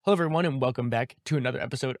Hello, everyone, and welcome back to another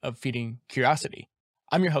episode of Feeding Curiosity.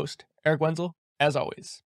 I'm your host, Eric Wenzel, as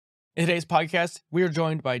always. In today's podcast, we are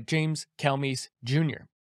joined by James Calmes Jr.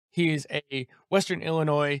 He is a Western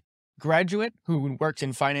Illinois graduate who works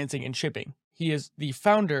in financing and shipping. He is the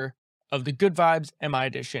founder of the Good Vibes MI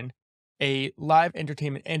Edition, a live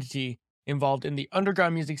entertainment entity involved in the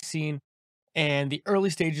underground music scene and the early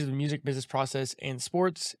stages of the music business process and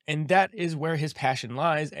sports, and that is where his passion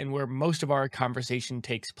lies and where most of our conversation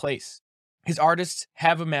takes place. His artists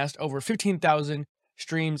have amassed over 15,000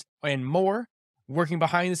 streams and more, working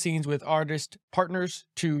behind the scenes with artist partners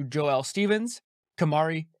to Joel Stevens,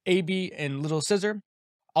 Kamari, AB, and Little Scissor,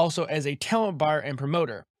 also as a talent buyer and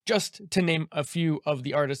promoter, just to name a few of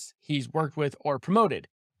the artists he's worked with or promoted.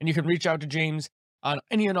 And you can reach out to James on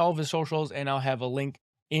any and all of his socials, and I'll have a link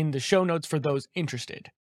in the show notes for those interested.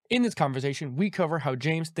 In this conversation, we cover how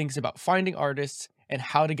James thinks about finding artists and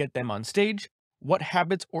how to get them on stage, what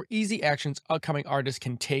habits or easy actions upcoming artists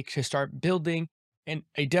can take to start building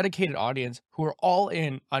a dedicated audience who are all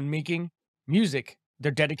in on making music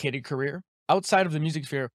their dedicated career. Outside of the music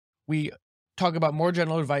sphere, we talk about more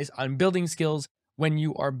general advice on building skills when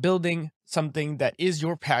you are building something that is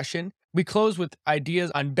your passion. We close with ideas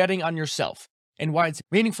on betting on yourself and why it's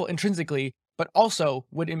meaningful intrinsically, but also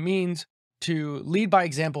what it means to lead by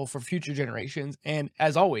example for future generations. And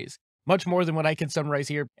as always, much more than what I can summarize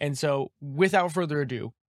here. And so without further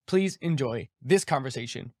ado, please enjoy this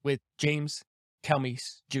conversation with James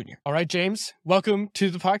Calmes Jr. All right, James, welcome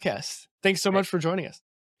to the podcast. Thanks so much for joining us.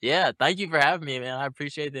 Yeah, thank you for having me, man. I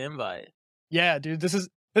appreciate the invite. Yeah, dude, this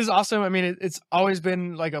is awesome. I mean, it's always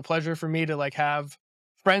been like a pleasure for me to like have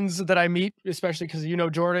friends that I meet, especially because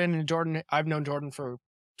Jordan, and Jordan, I've known Jordan for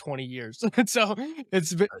 20 years. So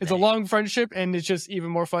it's a long friendship, and it's just even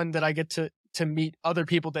more fun that I get to meet other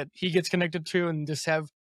people that he gets connected to and just have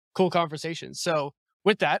cool conversations. So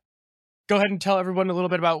with that, go ahead and tell everyone a little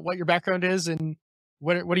bit about what your background is and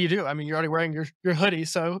what do you do? I mean, you're already wearing your hoodie,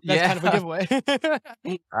 so that's kind of a giveaway.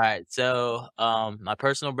 All right. So my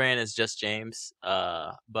personal brand is just James,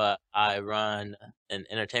 but I run an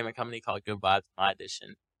entertainment company called Good Vibes My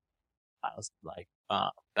Edition. I was like,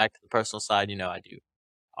 back to the personal side, I do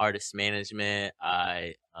artist management.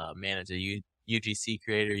 I manage a UGC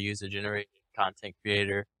creator, user generated content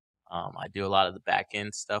creator. I do a lot of the back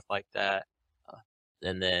end stuff like that.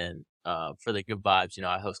 And then for the Good Vibes,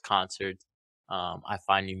 I host concerts. I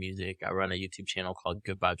find new music. I run a YouTube channel called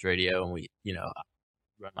Good Vibes Radio, and I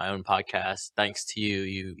run my own podcast. Thanks to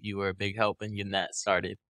you, you were a big help in getting that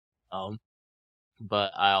started.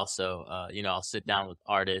 But I also, I'll sit down with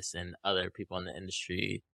artists and other people in the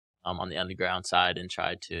industry, on the underground side, and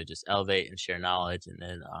try to just elevate and share knowledge. And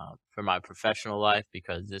then for my professional life,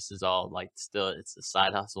 because this is all like still it's a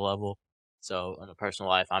side hustle level. So in a personal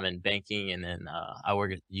life, I'm in banking, and then I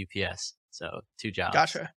work at UPS. So 2 jobs.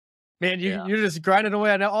 Gotcha. Man, you're just grinding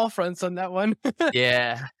away on all fronts on that one.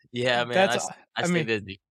 Yeah, man. I stay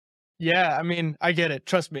busy. Yeah, I mean, I get it.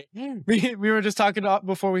 Trust me. We were just talking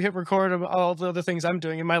before we hit record about all the other things I'm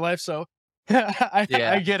doing in my life, so I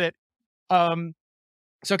get it.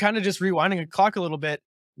 So kind of just rewinding the clock a little bit.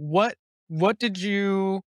 What did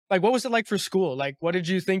you like? What was it like for school? Like, what did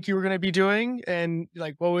you think you were going to be doing? And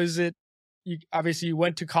like, what was it? Obviously you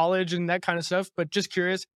went to college and that kind of stuff, but just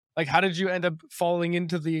curious, like, how did you end up falling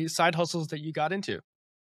into the side hustles that you got into?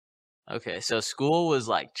 Okay, so school was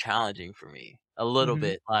like challenging for me a little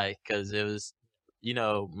bit, like, because it was,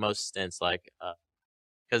 most stints, like,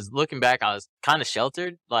 because looking back, I was kind of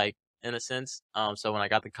sheltered, like, in a sense. So when I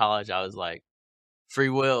got to college, I was like free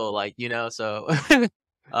will, like, so,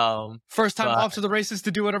 First time off to the races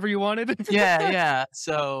to do whatever you wanted. yeah.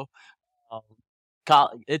 So, um,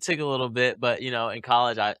 it took a little bit, but in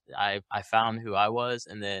college, I found who I was,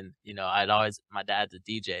 and then my dad's a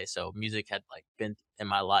DJ, so music had like been in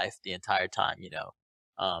my life the entire time,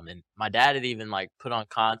 and my dad had even like put on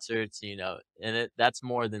concerts, and that's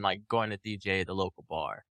more than like going to DJ at the local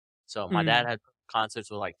bar. So my dad had concerts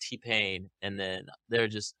with like T-Pain, and then there were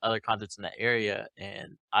just other concerts in that area,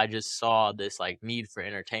 and I just saw this like need for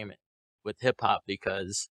entertainment with hip hop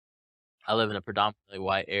because I live in a predominantly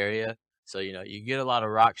white area. So, you get a lot of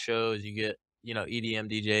rock shows, you get, EDM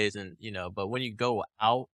DJs, and, but when you go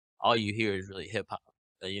out, all you hear is really hip hop.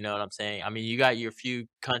 You know what I'm saying? I mean, you got your few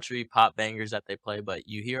country pop bangers that they play, but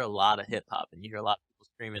you hear a lot of hip hop, and you hear a lot of people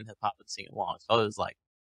screaming hip hop and singing along. So it was like,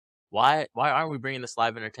 why aren't we bringing this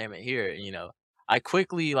live entertainment here? And, I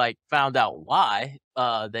quickly like found out why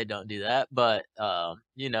they don't do that, but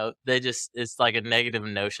they just it's like a negative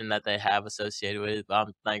notion that they have associated with it. But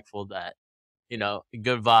I'm thankful that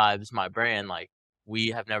Good Vibes, my brand, like we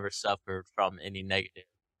have never suffered from any negative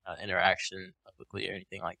interaction typically or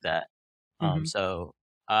anything like that. Hmm. So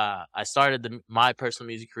I started my personal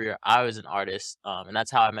music career. I was an artist, and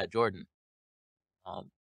that's how I met Jordan.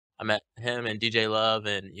 Um, I met him and DJ Love,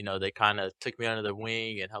 and they kind of took me under their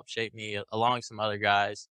wing and helped shape me along with some other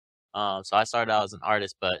guys. So I started out as an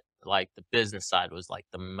artist, but like the business side was like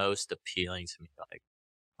the most appealing to me. Like,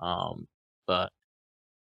 but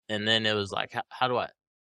and then it was like, how do I?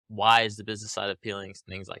 Why is the business side appealing?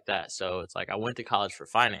 Things like that. So it's like I went to college for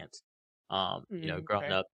finance. Growing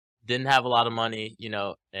Okay. up, didn't have a lot of money,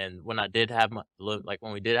 and when I did have like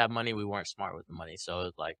when we did have money, we weren't smart with the money. So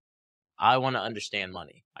it's like I want to understand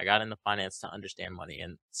money. I got into finance to understand money,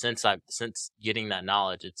 and since getting that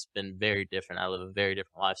knowledge, it's been very different. I live a very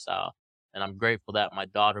different lifestyle, and I'm grateful that my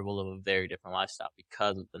daughter will live a very different lifestyle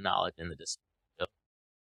because of the knowledge and the discipline.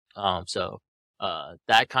 So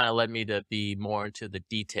that kind of led me to be more into the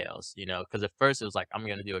details, because at first it was like I'm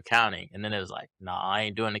gonna do accounting, and then it was like, nah, I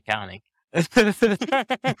ain't doing accounting.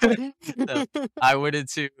 So I went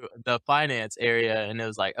into the finance area, and it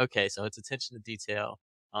was like, okay, so it's attention to detail.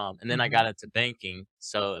 And then I Hmm. got into banking.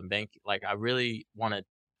 So in banking, like I really wanted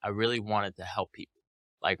to help people.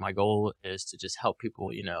 Like my goal is to just help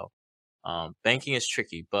people. Banking is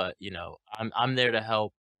tricky, but I'm there to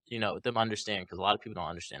help them understand because a lot of people don't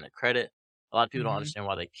understand their credit. A lot of people don't Hmm. understand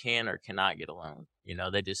why they can or cannot get a loan.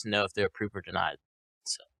 They just know if they're approved or denied.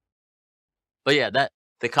 So, but yeah, that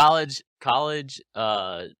the college,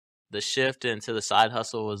 the shift into the side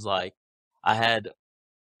hustle was like I had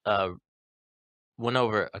uh went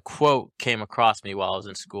over a quote came across me while I was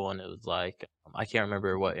in school, and it was like I can't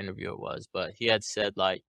remember what interview it was, but he had said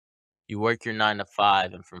like you work your 9 to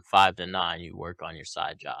 5, and from 5 to 9, you work on your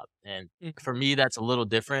side job. And for me, that's a little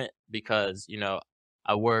different because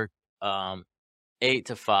I work um 8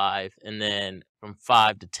 to 5, and then from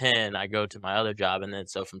 5 to 10, I go to my other job, and then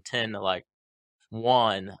so from 10 to like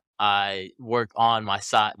 1, I work on my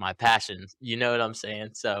side, my passions. You know what I'm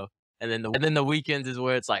saying? So, and then the weekends is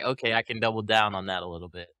where it's like, okay, I can double down on that a little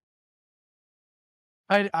bit.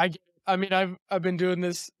 I get it. I mean, I've been doing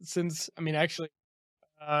this since. I mean, actually,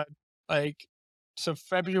 uh, like, so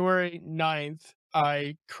February 9th,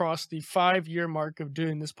 I crossed the 5-year mark of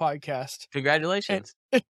doing this podcast. And Congratulations.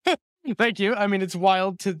 thank you. I mean, it's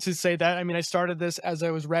wild to say that. I mean, I started this as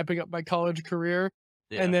I was wrapping up my college career,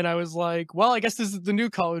 and Yeah. then I was like, well, I guess this is the new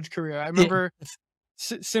college career. I Yeah. remember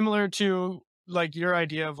similar to like your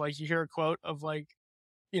idea of like you hear a quote of like,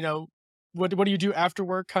 you know, what do you do after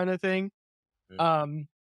work kind of thing. Mm. Um,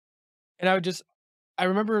 and I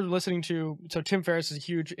remember listening to so Tim Ferriss is a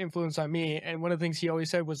huge influence on me, and one of the things he always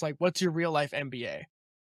said was like, "What's your real life MBA?"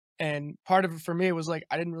 And part of it for me was like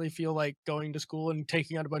I didn't really feel like going to school and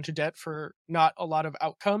taking out a bunch of debt for not a lot of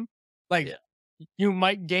outcome. Like Yeah. you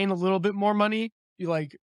might gain a little bit more money, you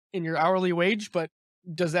like in your hourly wage, but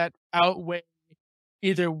does that outweigh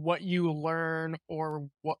either what you learn or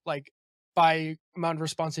what like by amount of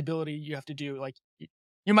responsibility you have to do? Like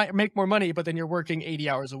you might make more money, but then you're working 80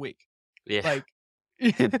 hours a week. Yeah. Like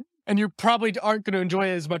and you probably aren't gonna enjoy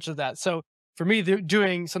as much of that. So, for me,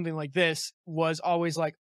 doing something like this was always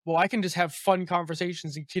like, well, I can just have fun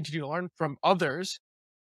conversations and continue to learn from others,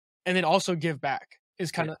 and then also give back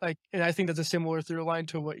is Yeah. kinda like and I think that's a similar through line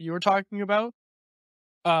to what you were talking about.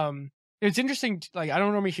 Um, it's interesting like, I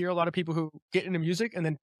don't normally hear a lot of people who get into music and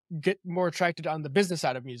then get more attracted on the business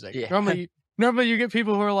side of music. Yeah. Normally you get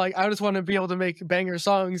people who are like, "I just wanna be able to make banger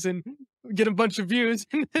songs and get a bunch of views."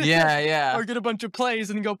 Yeah. Yeah. Or get a bunch of plays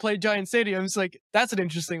and go play giant stadiums, like, that's an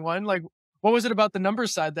interesting one, like, what was it about the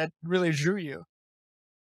numbers side that really drew you?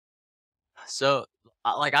 So,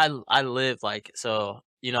 I live like so.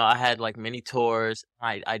 I had like many tours.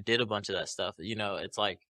 I did a bunch of that stuff. It's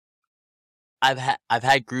like I've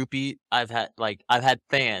had groupie. I've had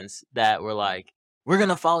fans that were like, "We're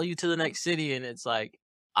gonna follow you to the next city," and it's like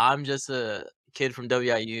I'm just a kid from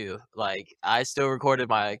WIU. Like I still recorded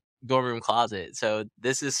my dorm room closet, so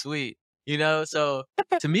this is sweet. So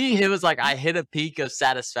to me, it was like I hit a peak of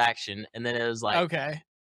satisfaction, and then it was like, Okay.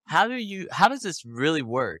 how does this really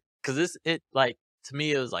work? Because like to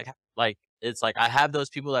me, it was like it's like I have those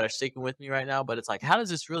people that are sticking with me right now, but it's like, how does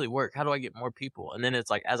this really work? How do I get more people? And then it's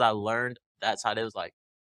like, as I learned that side, it was like,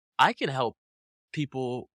 I can help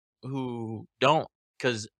people who don't,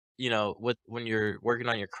 because with when you're working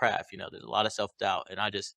on your craft, there's a lot of self doubt, and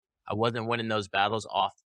I wasn't winning those battles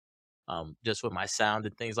off, just with my sound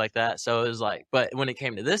and things like that. So it was like, but when it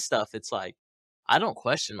came to this stuff, it's like I don't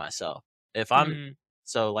question myself. If I'm Mhm.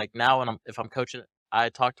 so like now if I'm coaching, I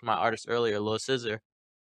talked to my artist earlier, Lil Scissor,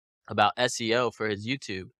 about SEO for his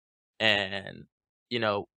YouTube, and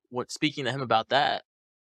what speaking to him about that,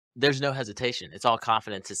 there's no hesitation. It's all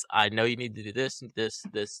confidence. It's I know you need to do this, this,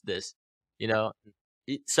 this, this. you know.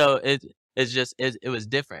 So it was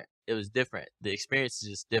different. It was different. The experience is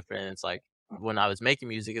just different. It's like when I was making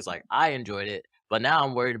music, it's like I enjoyed it, but now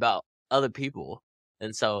I'm worried about other people.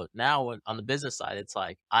 And so now on the business side, it's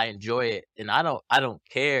like I enjoy it, and I don't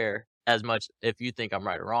care as much if you think I'm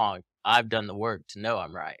right or wrong. I've done the work to know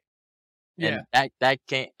I'm right. Yeah. And that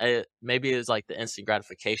can't maybe it's like the instant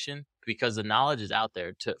gratification because the knowledge is out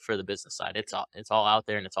there for the business side. It's all out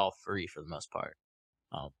there and it's all free for the most part.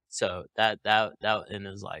 So that and it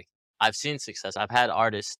was like I've seen success. I've had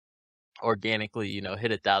artists organically,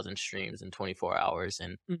 hit 1,000 streams in 24 hours,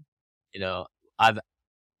 and Mm. you know, I've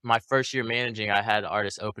my first year managing, I had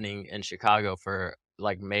artists opening in Chicago for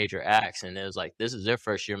like major acts, and it was like this is their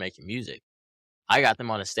first year making music. I got them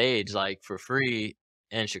on a stage like for free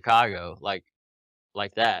in Chicago, like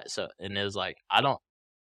that. So and it was like I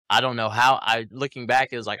don't know how I looking back,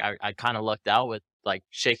 it was like I kind of lucked out with like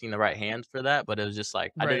shaking the right hand for that, but it was just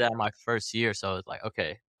like I did Right. that in my first year, so it's like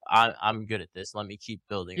okay, I'm good at this. Let me keep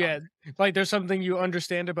building on Yeah. Like there's something you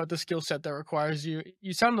understand about the skill set that requires you.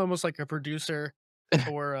 You sound almost like a producer it.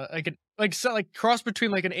 or like cross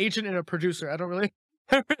between like an agent and a producer. I don't really.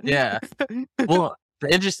 Yeah. Well,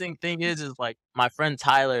 the interesting thing is like my friend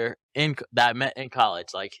Tyler that I met in college,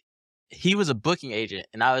 like he was a booking agent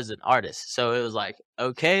and I was an artist, so it was like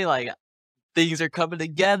okay, like things are coming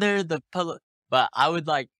together. But I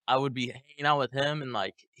would be hanging out with him, and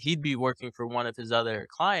like he'd be working for one of his other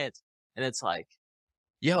clients, and it's like,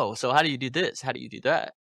 yo, so how do you do this? How do you do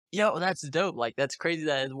that? Yo, that's dope. Like that's crazy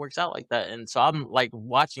that it works out like that. And so I'm like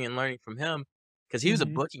watching and learning from him because he was a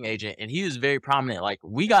Mhm. booking agent and he was very prominent. Like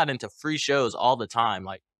we got into free shows all the time.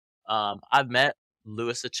 Like I've met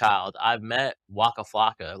Lewis a Child. I've met Waka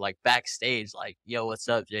Flocka like backstage. Like, yo, what's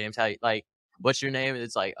up, James? How you like? What's your name?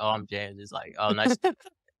 It's like, oh, I'm James. It's like, oh, nice.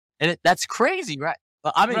 And that's crazy, right?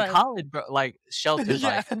 But I'm in Right. college, bro. Like sheltered,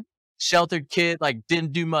 Yeah. like sheltered kid, like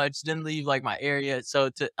didn't do much, didn't leave like my area. So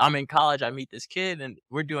I'm in college, I meet this kid and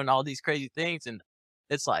we're doing all these crazy things. And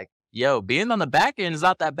it's like, yo, being on the back end is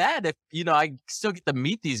not that bad if I still get to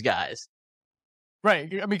meet these guys. Right.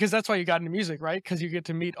 I mean, because that's why you got into music, right? Because you get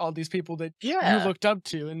to meet all these people that you Yeah. looked up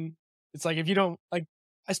to, and it's like if you don't like,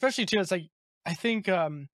 especially too, it's like I think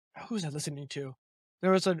who was I listening to?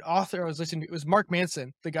 There was an author I was listening to. It was Mark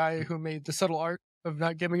Manson, the guy who made The Subtle Art of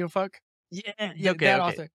Not Giving a Fuck. Yeah. Yeah. Okay. That Okay.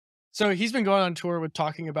 author. So he's been going on tour with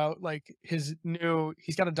talking about like he's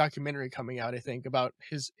got a documentary coming out, I think, about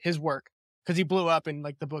his work because he blew up and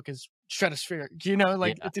like the book is stratospheric,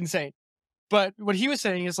 like Yeah. it's insane. But what he was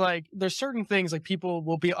saying is like there's certain things like people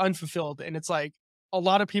will be unfulfilled, and it's like a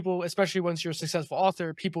lot of people, especially once you're a successful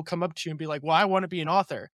author, people come up to you and be like, "Well, I want to be an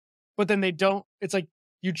author," but then they don't. It's like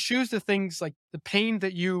you choose the things like the pain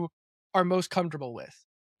that you are most comfortable with,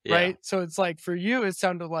 Yeah. right? So it's like for you, it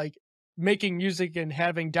sounded like making music and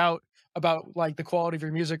having doubt about like the quality of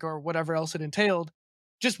your music or whatever else it entailed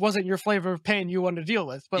just wasn't your flavor of pain you wanted to deal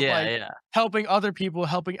with. But Yeah. like Yeah. helping other people,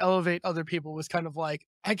 helping elevate other people was kind of like,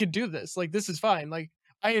 I could do this. Like this is fine. Like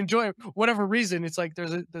I enjoy whatever reason. It's like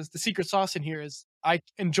there's the secret sauce in here is I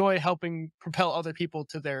enjoy helping propel other people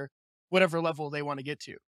to their whatever level they want to get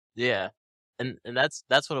to. Yeah. And that's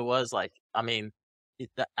what it was. Like, I mean,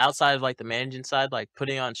 outside of like the managing side, like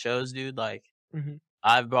putting on shows, dude, like Hmm.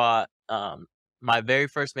 I've brought, my very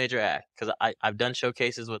first major act because I've done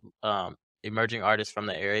showcases with, emerging artists from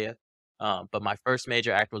the area, but my first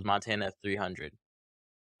major act was Montana 300.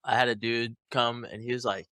 I had a dude come and he was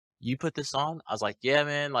like, "You put this on?" I was like, "Yeah,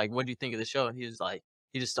 man. Like, what do you think of the show?" And he was like,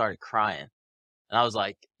 he just started crying, and I was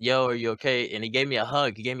like, "Yo, are you okay?" And he gave me a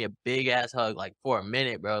hug. He gave me a big ass hug, like for a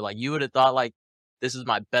minute, bro. Like you would have thought like this is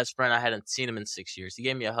my best friend. I hadn't seen him in 6 years. He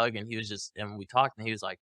gave me a hug and he was just and we talked and he was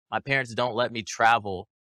like, "My parents don't let me travel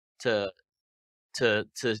to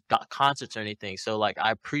concerts or anything. So like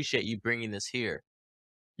I appreciate you bringing this here."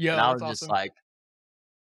 And Yo, I that's was just awesome. like,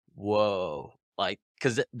 "Whoa." Like,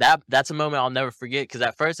 cause that's a moment I'll never forget. Cause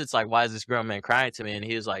at first it's like, why is this grown man crying to me? And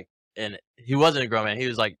he was like, and he wasn't a grown man. He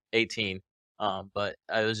was like 18. But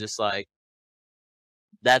I was just like,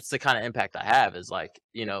 that's the kind of impact I have is like,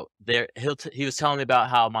 there he was telling me about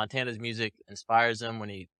how Montana's music inspires him when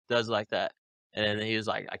he does like that. And then he was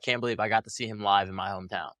like, I can't believe I got to see him live in my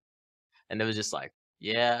hometown. And it was just like,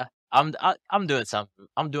 yeah, I'm doing something.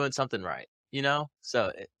 I'm doing something right,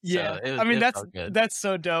 So Yeah. I mean, it felt good. that's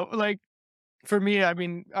so dope. Like for me, I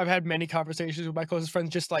mean, I've had many conversations with my closest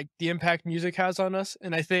friends, just like the impact music has on us.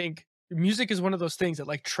 And I think music is one of those things that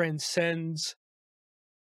like transcends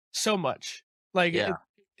so much. Like Yeah,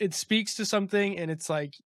 it speaks to something, and it's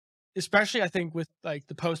like, especially I think with like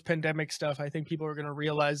the post pandemic stuff, I think people are going to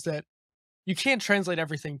realize that you can't translate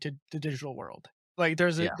everything to the digital world. Like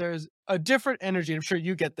yeah, there's a different energy. I'm sure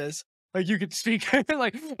you get this like you could speak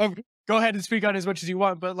like go ahead and speak on as much as you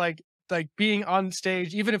want, but like being on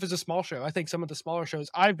stage, even if it's a small show, I think some of the smaller shows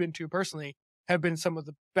I've been to personally have been some of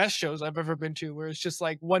the best shows I've ever been to, where it's just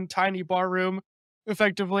like one tiny bar room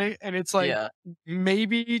effectively, and it's like Yeah.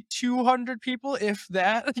 maybe 200 people, if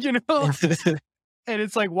that, you know, and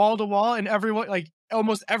it's like wall to wall, and everyone like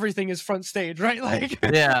almost everything is front stage, right? Like,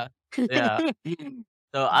 Yeah. Yeah.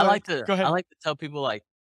 So but go I ahead. like to tell people like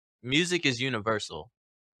music is universal.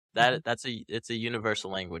 Mhm. It's a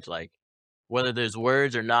universal language. Like whether there's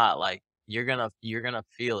words or not, like you're gonna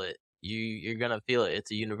feel it. You're gonna feel it.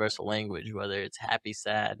 It's a universal language. Whether it's happy,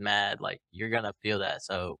 sad, mad, like you're gonna feel that.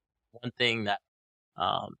 So one thing that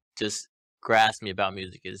just grasps me about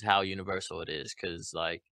music is how universal it is. Cause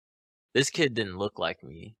like this kid didn't look like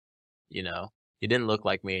me, you know. He didn't look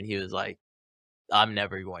like me, and he was like, I'm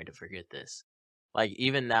never going to forget this. Like,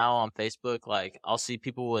 even now on Facebook, like, I'll see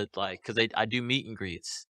people with, like, cause I do meet and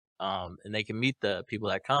greets, and they can meet the people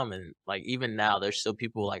that come, and, like, even now, there's still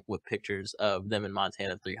people, like, with pictures of them in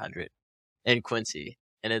Montana 300 and Quincy,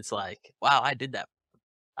 and it's like, wow, I did that.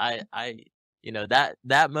 I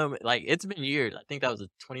that moment, like, it's been years. I think that was in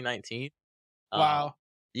 2019. Uh, Wow.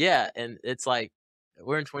 yeah, and it's like,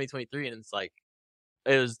 we're in 2023, and it's like,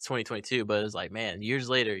 it was 2022, but it was like, man, years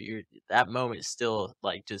later, you're that moment is still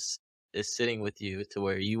like just is sitting with you to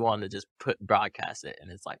where you want to just put broadcast it,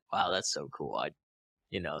 and it's like, wow, that's so cool.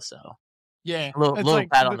 So Yeah, a it's little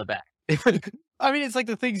like pat on the back. I mean, it's like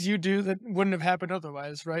the things you do that wouldn't have happened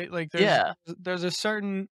otherwise, right? Like Yeah, there's a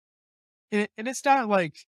certain, and it's not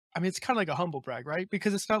like, I mean, it's kind of like a humble brag, right?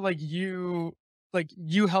 Because it's not like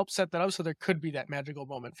you helped set that up, so there could be that magical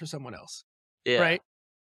moment for someone else, yeah, right?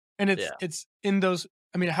 And yeah, it's in those.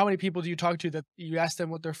 I mean, how many people do you talk to that you ask them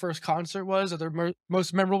what their first concert was or their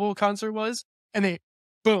most memorable concert was, and they,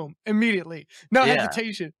 boom, immediately, no yeah,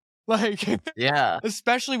 hesitation, like yeah,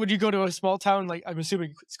 especially when you go to a small town. Like I'm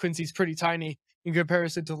assuming Quincy's pretty tiny in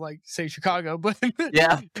comparison to like say Chicago, but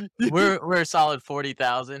yeah. We're a solid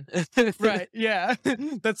 40,000. right, yeah,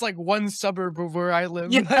 that's like one suburb of where I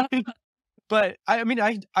live. Yeah, But I mean,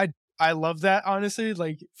 I love that, honestly.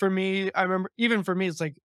 Like for me, I remember, even for me, it's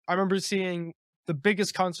like I remember seeing the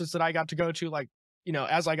biggest concerts that I got to go to, like, you know,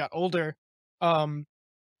 as I got older. Um,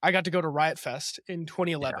 I got to go to Riot Fest in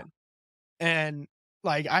yeah, 2011, and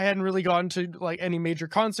like I hadn't really gone to like any major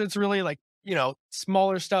concerts, really, like, you know,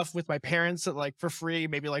 smaller stuff with my parents that like for free,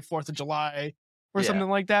 maybe like 4th of July or yeah, something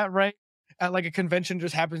like that, right? At like a convention,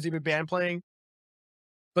 just happens to be a band playing.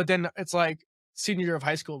 But then it's like senior year of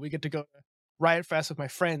high school, we get to go to Riot Fest with my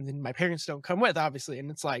friends, and my parents don't come with, obviously. And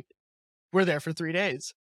it's like, we're there for 3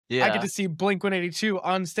 days. I get yeah, to see Blink 182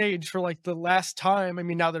 on stage for like the last time. I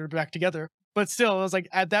mean, now that they're back together, but still, it was like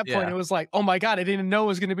at that point, yeah, it was like, oh my God, I didn't know it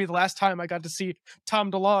was going to be the last time I got to see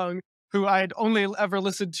Tom DeLonge, who I had only ever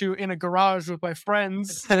listened to in a garage with my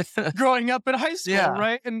friends growing up in high school, yeah,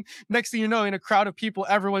 right? And next thing you know, in a crowd of people,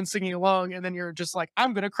 everyone's singing along, and then you're just like,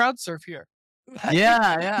 I'm going to crowd surf here. Like,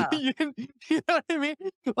 yeah, yeah, you know what I mean?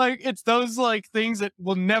 Like, it's those, like, things that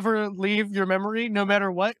will never leave your memory no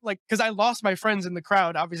matter what. Like, because I lost my friends in the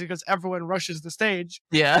crowd, obviously, because everyone rushes the stage,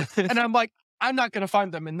 yeah. and I'm like, "I'm not gonna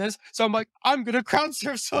find them in this." So I'm like, "I'm gonna crowd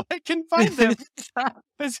surf so I can find them."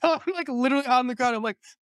 And so I'm, like, literally on the ground, I'm like,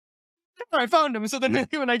 "There, I found them." So then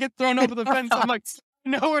when I get thrown over the fence, I'm like, "I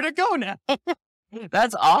know where to go now."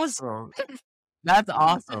 That's awesome. That's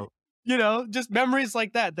awesome. You know, just memories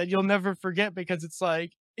like that that you'll never forget, because it's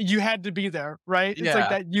like you had to be there, right? It's like Yeah,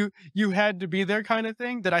 that you had to be there kind of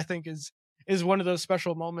thing, that I think is one of those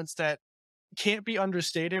special moments that can't be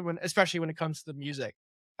understated, when especially when it comes to the music.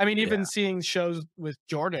 I mean, yeah, even seeing shows with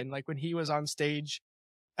Jordan, like when he was on stage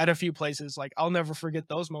at a few places, like I'll never forget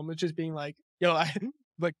those moments, just being like, yo, I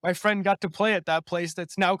like my friend got to play at that place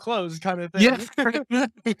that's now closed kind of yeah.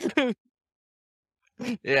 thing.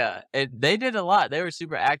 Yeah, and they did a lot. They were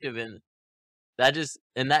super active,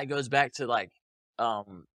 and that goes back to, like,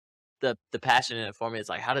 um, the passion in it for me. It's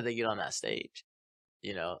like, how did they get on that stage?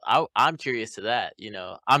 I'm curious to that, you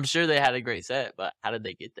know? I'm sure they had a great set, but how did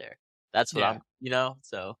they get there? That's what Yeah.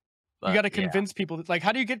 so You but gotta yeah, convince people that, like,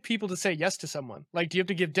 how do you get people to say yes to someone? Like, do you have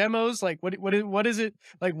to give demos? Like, what is it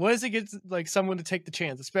like, what does it get, like, someone to take the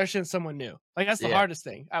chance, especially in someone new? Like, that's the yeah, hardest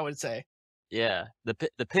thing, I would say. yeah.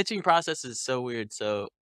 The pitching process is so weird. So,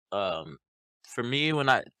 um, for me, when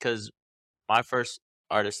I 'cause my first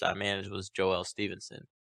artist I managed was Joel Stevenson.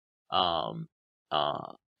 Um,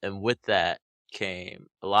 and with that came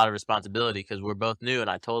a lot of responsibility because we're both new. And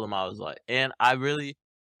I told him I was like, and I really,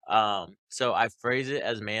 so I phrase it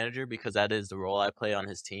as manager because that is the role I play on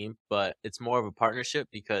his team, but it's more of a partnership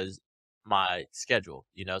because my schedule,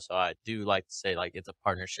 so I do like to say like it's a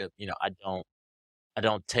partnership. I don't I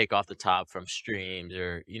don't take off the top from streams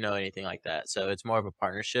or, anything like that. So it's more of a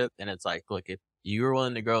partnership, and it's like, look, if you're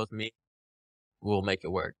willing to grow with me, we'll make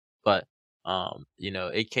it work. But,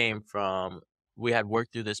 it came from, we had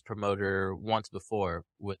worked through this promoter once before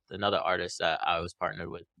with another artist that I was partnered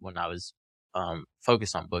with when I was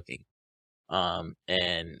focused on booking.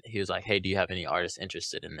 And he was like, "Hey, do you have any artists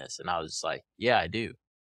interested in this?" And I was just like, "Yeah, I do."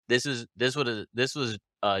 This was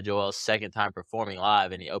Joel's second time performing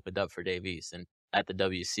live, and he opened up for Dave East and at the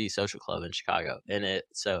WC Social Club in Chicago. And it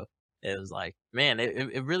was like, man,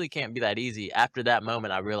 it really can't be that easy. After that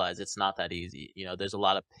moment, I realized it's not that easy. There's a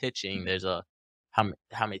lot of pitching. There's how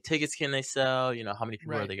many tickets can they sell? How many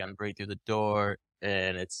people are Right. they going to bring through the door?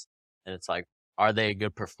 And it's like, are they a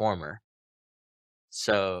good performer?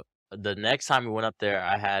 So the next time we went up there,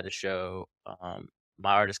 I had a show.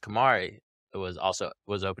 My artist Kamari was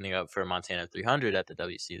opening up for Montana 300 at the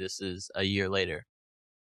WC. This is a year later,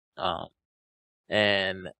 um,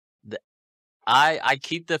 and I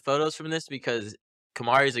keep the photos from this because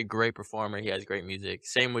Kamari is a great performer. He has great music.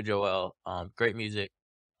 Same with Joel. Great music.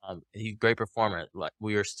 He's a great performer. Like,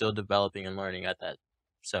 we are still developing and learning at that.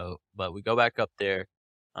 So, but we go back up there.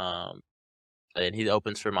 And he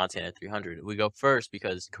opens for Montana 300. We go first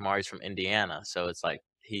because Kamari's from Indiana, so it's like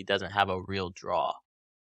he doesn't have a real draw.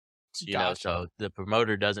 Gotcha. So the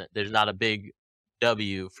promoter doesn't. There's not a big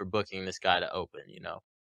W for booking this guy to open.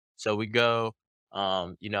 So we go.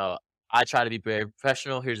 I try to be very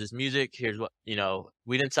professional. Here's his music. Here's what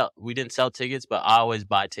we didn't sell tickets, but I always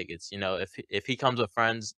buy tickets. If he comes with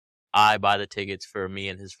friends, I buy the tickets for me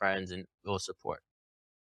and his friends, and we'll support.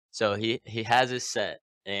 So he has his set,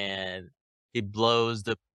 and he blows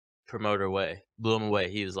the promoter away, blew him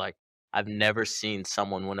away. He was like, "I've never seen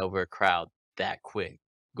someone win over a crowd that quick,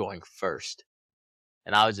 going first."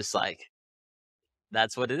 And I was just like,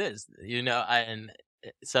 "That's what it is,"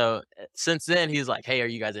 So since then, he's like, "Hey, are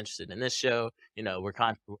you guys interested in this show?"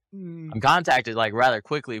 Mm, I'm contacted like rather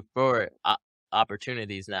quickly for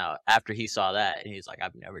opportunities now. After he saw that, and he's like,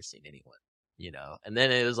 "I've never seen anyone." And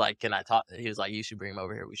then it was like, "Can I talk?" He was like, "You should bring him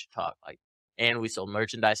over here. We should talk." Like, and we sold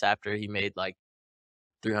merchandise after. He made like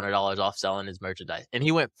 $300 off selling his merchandise, and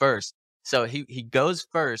he went first. So he goes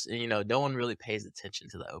first, and no one really pays attention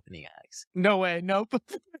to the opening acts. no way. Nope.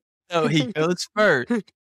 So he goes first.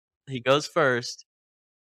 He goes first.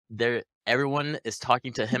 Everyone is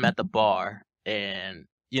talking to him at the bar, and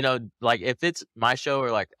like, if it's my show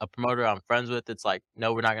or like a promoter I'm friends with, it's like,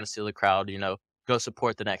 no, we're not gonna steal the crowd. Go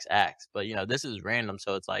support the next act. But this is random,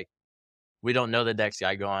 so it's like, we don't know the next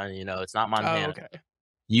guy going. It's not Oh, Montana. okay.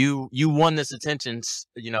 You won this attention,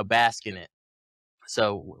 bask in it.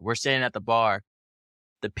 So we're standing at the bar.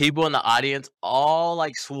 The people in the audience all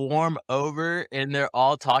like swarm over, and they're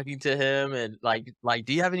all talking to him and like,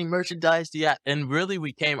 "Do you have any merchandise? Do you have?" And really,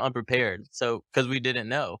 we came unprepared, so because we didn't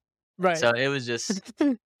know. Right. So it was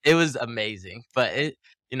it was amazing. But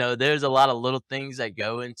there's a lot of little things that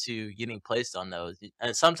go into getting placed on those,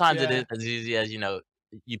 and sometimes it Yeah. is as easy as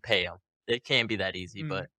you pay them. It can be that easy, Mm.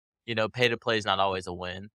 but pay to play is not always a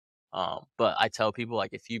win. But I tell people,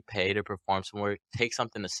 like, if you pay to perform somewhere, take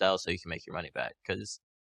something to sell so you can make your money back. Because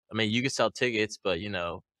you can sell tickets, but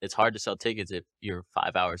it's hard to sell tickets if you're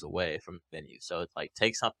 5 hours away from the venue. So it's like,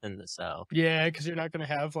 take something to sell. Yeah, because you're not gonna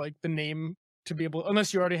have like the name to be able,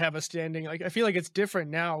 unless you already have a standing. Like, I feel like it's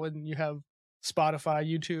different now when you have Spotify,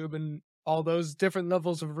 YouTube, and all those different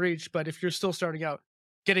levels of reach. But if you're still starting out,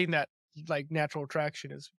 getting that like natural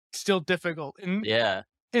traction is still difficult Yeah,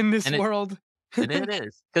 in this and world. it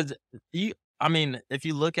is because if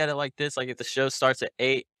you look at it like this, like, if the show starts at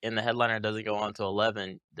 8 and the headliner doesn't go on to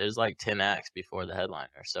 11, there's like 10 acts before the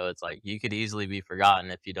headliner. So it's like, you could easily be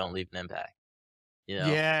forgotten if you don't leave an impact. You know.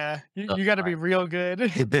 Yeah, So, you got to be real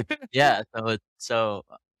good. yeah,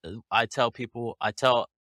 I tell people,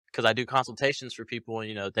 because I do consultations for people,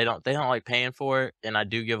 and they don't like paying for it, and I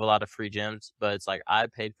do give a lot of free gems, but it's like, I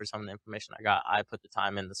paid for some of the information I got. I put the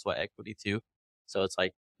time in, the sweat equity too. So it's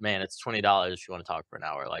like, man, it's $20 if you want to talk for an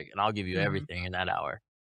hour, like, and I'll give you Mhm. everything in that hour.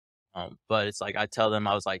 But it's like, I tell them,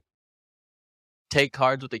 I was like, take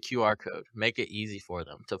cards with a QR code, make it easy for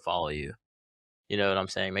them to follow you. You know what I'm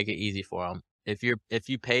saying? Make it easy for them. If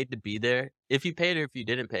you paid to be there, if you paid or if you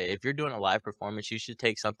didn't pay, if you're doing a live performance, you should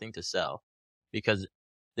take something to sell, because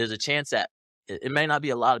there's a chance that it may not be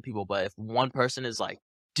a lot of people, but if one person is like,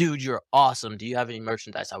 "Dude, you're awesome. Do you have any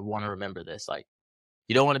merchandise? I want to remember this." Like,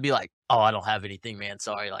 you don't want to be like, "Oh, I don't have anything, man.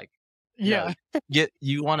 Sorry." Like, no, Yeah,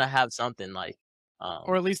 you want to have something like,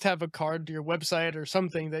 or at least have a card to your website or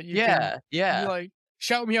something that you can yeah, be yeah. like,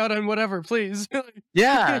 shout me out on whatever, please.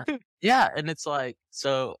 Yeah. Yeah, and it's like,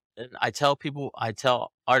 and I tell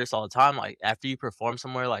artists all the time, like, after you perform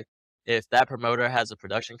somewhere, like, if that promoter has a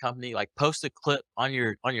production company, like post a clip on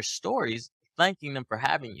your stories thanking them for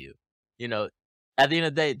having you. You know, at the end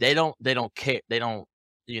of the day, they don't care. They don't,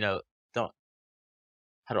 you know, don't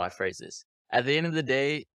how do I phrase this? At the end of the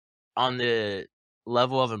day, on the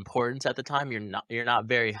level of importance at the time, you're not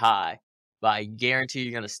very high. But I guarantee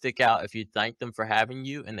you're gonna stick out if you thank them for having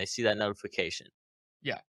you and they see that notification.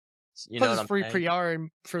 Yeah. You know Plus, what it's I'm free saying? PR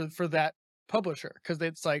and for that publisher because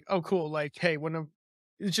it's like, oh, cool. Like, hey,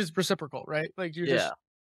 it's just reciprocal, right? Like you're just Yeah.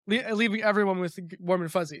 leaving everyone with warm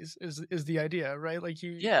and fuzzies is the idea, right? Like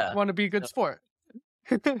you Yeah. want to be a good No, sport.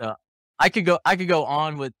 no. I could go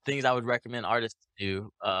on with things I would recommend artists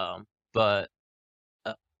do, but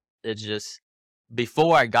uh, it's just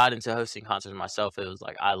before I got into hosting concerts myself, it was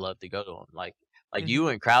like I love to go to them. Like Mhm. you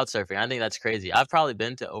and crowd surfing, I think that's crazy. I've probably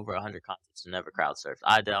been to over 100 concerts and never crowd surfed.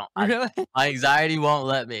 I don't. Really? My anxiety won't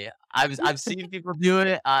let me. I've seen people do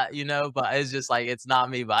it, you know, but it's just like it's not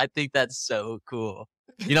me. But I think that's so cool.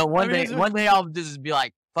 You know, I mean, one day I'll just be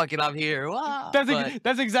like, "Fuck it, I'm here." Wah! But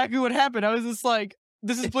that's exactly what happened. I was just like,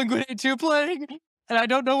 "This is Blink-182 playing, and I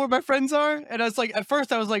don't know where my friends are." And I was like, at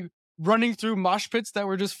first, I was like running through mosh pits that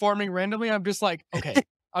were just forming randomly. I'm just like, "Okay,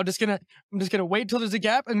 I'm just gonna wait till there's a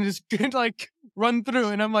gap and just gonna like run through."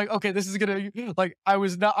 And I'm like, "Okay, this is gonna like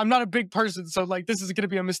I'm not a big person, so like this is gonna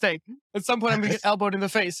be a mistake. At some point, I'm gonna get elbowed in the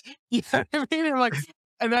face." You know what I mean? And I'm like,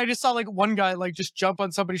 and then I just saw like one guy like just jump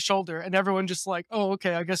on somebody's shoulder, and everyone just like, "Oh,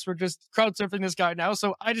 okay, I guess we're just crowd surfing this guy now."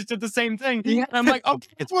 So I just did the same thing, yeah, and I'm like, "Okay,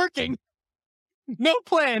 it's working. No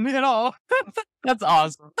plan at all." that's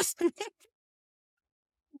awesome.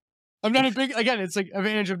 I'm not a big again. It's like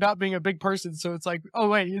advantage of not being a big person. So it's like, oh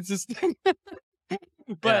wait, it's just.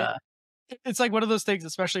 But Yeah, it's like one of those things,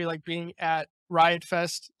 especially like being at Riot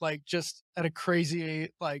Fest, like just at a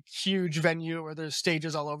crazy, like huge venue where there's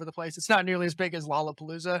stages all over the place. It's not nearly as big as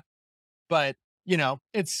Lollapalooza, but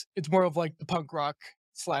it's more of like the punk rock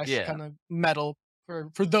slash yeah. kind of metal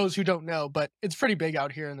for those who don't know. But it's pretty big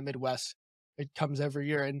out here in the Midwest. It comes every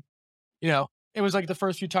year, and it was like the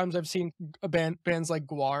first few times I've seen bands like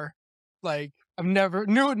Guar. Like I've never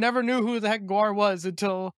knew who the heck Guar was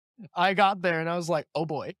until I got there, and I was like, oh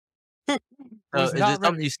boy, So was is this not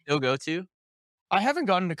ready. something you still go to? I haven't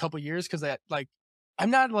gone in a couple years because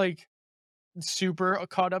I'm not like super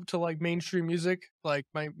caught up to like mainstream music. Like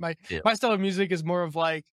Yeah. my style of music is more of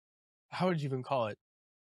like, how would you even call it?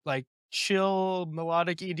 Like chill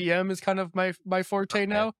melodic EDM is kind of my forte Okay.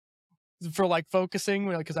 now for like focusing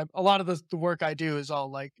because a lot of the work I do is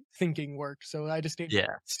all like thinking work. So I just need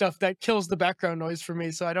Yeah. stuff that kills the background noise for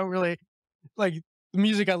me. So I don't really like the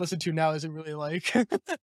music I listen to now isn't really like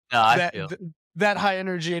No, I that feel. that high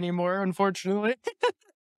energy anymore, unfortunately.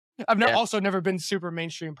 I've Yeah. also never been super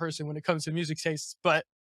mainstream person when it comes to music tastes, but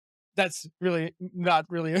that's really not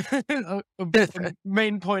really a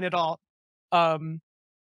main point at all. Um,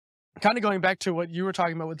 Kind of going back to what you were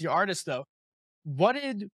talking about with your artist though, what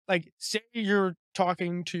did like say you're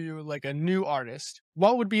talking to like a new artist,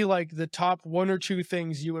 what would be like the top one or two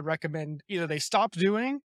things you would recommend either they stop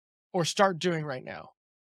doing or start doing right now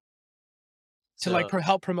to like So,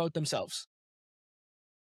 help promote themselves,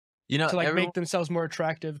 to like everyone make themselves more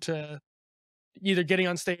attractive to either getting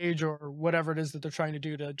on stage or whatever it is that they're trying to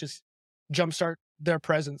do to just jumpstart their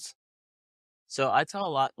presence. so I tell a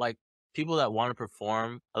lot like people that wanna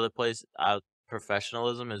perform other places,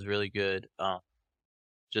 professionalism is really good,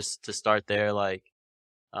 just to start there, like,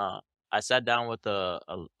 uh, I sat down with a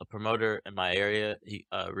promoter in my area,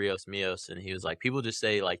 Rios Mios, and he was like, people just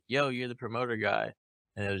say like, "Yo, you're the promoter guy,"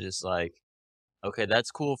 and it was just like, okay,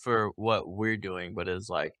 that's cool for what we're doing, but it's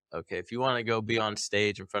like, okay, if you wanna go be on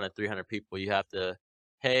stage in front of 300 people, you have to,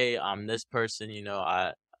 "Hey, I'm this person,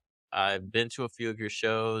 I've been to a few of your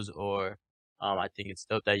shows," or, "I think it's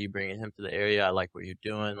dope that you bringing him to the area. I like what you're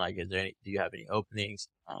doing. Like, do you have any openings?"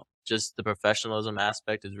 Just the professionalism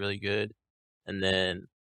aspect is really good. And then,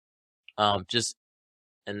 just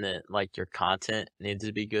and then, like, your content needs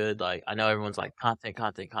to be good. Like, I know everyone's like, "Content,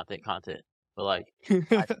 content, content, content," but, like,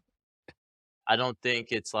 I I don't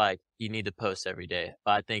think it's like you need to post every day,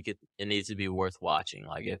 but I think it needs to be worth watching.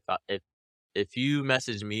 Like, if you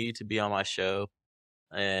message me to be on my show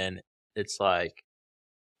and it's like,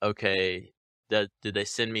 okay, did they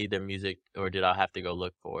send me their music or did I have to go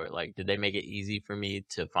look for it? Like, did they make it easy for me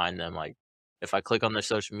to find them? Like, if I click on their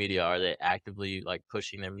social media, are they actively like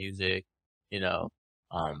pushing their music? You know,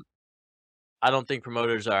 um, I don't think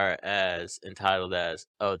promoters are as entitled as,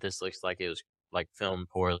 oh, this looks like it was like filmed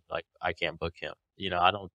poorly, like I can't book him.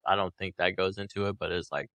 I don't think that goes into it, but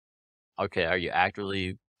it's like, okay, are you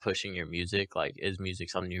actively pushing your music? Like, is music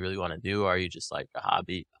something you really want to do? Or are you just like a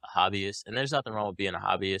hobbyist? And there's nothing wrong with being a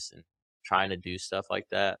hobbyist and trying to do stuff like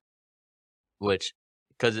that. which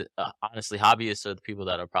because honestly, hobbyists are the people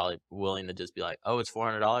that are probably willing to just be like, "Oh, it's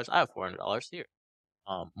 $400. I have $400 here."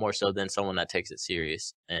 More so than someone that takes it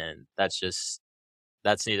serious, and that's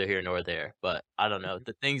neither here nor there. But I don't know. Mhm.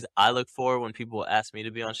 The things I look for when people ask me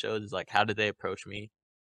to be on shows is like, how did they approach me?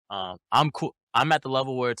 I'm cool. I'm at the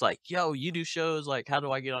level where it's like, yo, you do shows. Like, how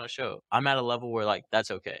do I get on a show? I'm at a level where like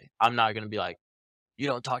that's okay. I'm not gonna be like, you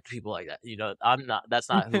don't talk to people like that. I'm not. That's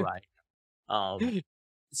not who I am.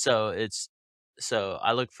 So it's so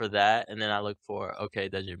I look for that, and then I look for okay,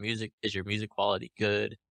 does your music is your music quality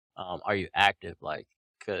good? Are you active? Like,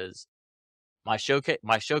 because my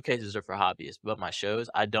showcases are for hobbyists, but my shows,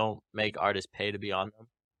 I don't make artists pay to be on them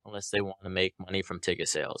unless they wanna make money from ticket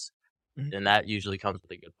sales, Mhm. and that usually comes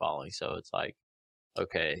with a good following, so it's like,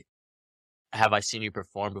 "Okay, have I seen you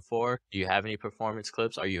perform before? Do you have any performance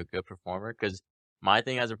clips? Are you a good performer?" Because my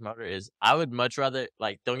thing as a promoter is I would much rather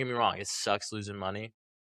like, don't get me wrong, it sucks losing money,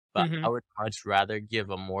 but I Mhm. would much rather give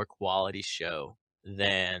a more quality show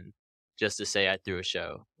than just to say I threw a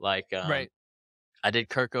show. Like, Right. I did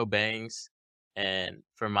Kurt Cobain's and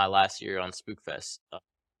for my last year on Spookfest,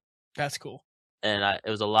 That's cool. and it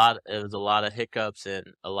was a lot of hiccups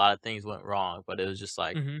and a lot of things went wrong, but it was just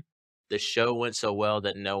like Mhm. the show went so well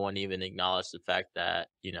that no one even acknowledged the fact that,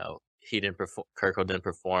 he didn't perform Kurt Cobain didn't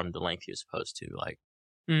perform the length he was supposed to, like,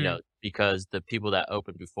 Mm. because the people that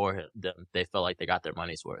opened before them, they felt like they got their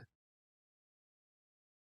money's worth.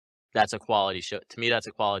 That's a quality show. To me, that's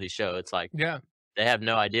a quality show. It's like Yeah. they have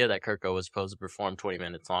no idea that Kirko was supposed to perform 20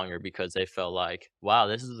 minutes longer because they felt like, "Wow,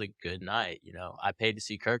 this is a good night," "I paid to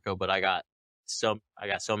see Kirko, but I got so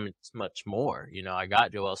much more," "I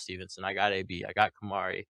got Joel Stevenson, I got AB, I got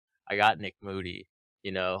Kamari, I got Nick Moody,"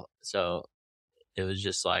 So it was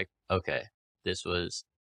just like, "Okay, this was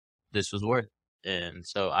this was worth it." And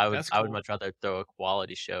so That's I would cool. much rather throw a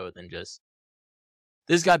quality show than just,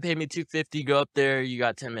 "This guy paid me 250, go up there, you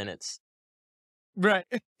got 10 minutes." Right.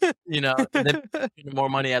 And then more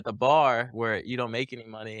money at the bar where you don't make any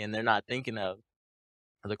money and they're not thinking of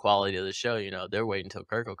the quality of the show, they're waiting until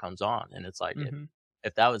Kirko comes on. And it's like Mhm.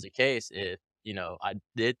 if that was the case, if I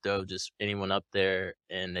did throw just anyone up there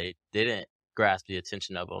and they didn't grasp the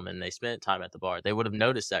attention of them and they spent time at the bar, they would have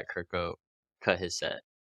noticed that Kirko cut his set.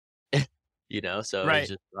 So it's Right.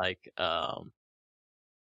 just like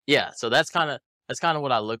yeah, so that's kinda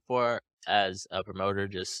what I look for as a promoter,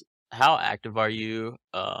 just how active are you?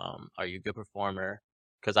 Are you a good performer?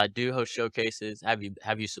 Because I do host showcases. Have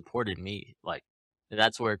you supported me? Like, and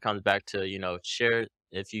that's where it comes back to, share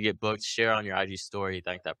if you get booked, share on your IG story,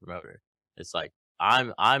 thank that promoter. It's like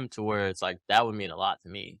I'm to where it's like that would mean a lot to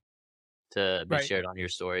me to be Right. shared on your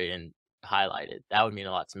story and highlighted. That would mean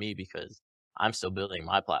a lot to me because I'm still building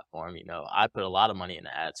my platform. I put a lot of money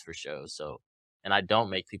into ads for shows, and I don't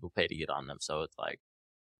make people pay to get on them. So it's like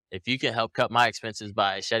if you can help cut my expenses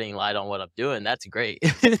by shedding light on what I'm doing, that's great.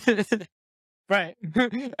 Right.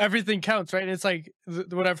 Everything counts, right? It's like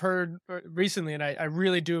what I've heard recently, and I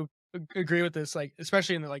really do agree with this. Like,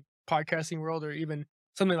 especially in the like podcasting world, or even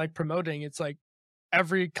something like promoting. It's like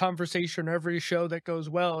every conversation, every show that goes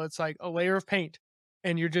well, it's like a layer of paint,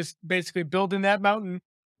 and you're just basically building that mountain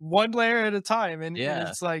one layer at a time, and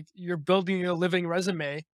Yeah, it's like you're building a living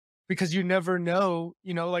resume because you never know,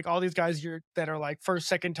 like all these guys you're that are like first,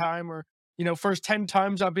 second time, or first 10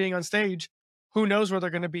 times on being on stage. Who knows where they're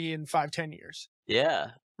going to be in 5, 10 years?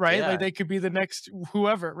 yeah, Right? yeah, Like, they could be the next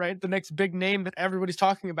whoever, right? The next big name that everybody's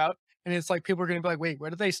talking about, and it's like people are gonna be like, "Wait, where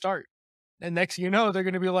did they start?" And next thing you know, they're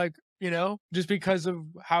gonna be like, just because of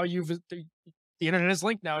how the internet is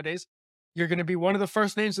linked nowadays, you're gonna be one of the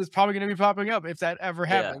first names that's probably gonna be popping up if that ever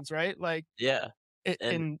yeah, happens, right? Like, yeah. it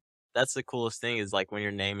And and that's the coolest thing is like when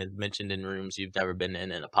your name is mentioned in rooms you've never been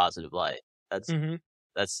in a positive light. That's Mhm.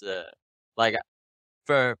 that's like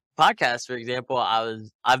for podcasts, for example,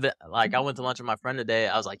 I've been like I went to lunch with my friend today.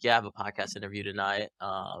 I was like, "Yeah, I have a podcast interview tonight."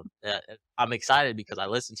 I'm excited because I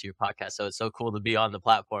listen to your podcast, so it's so cool to be on the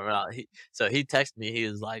platform. So he texted me. He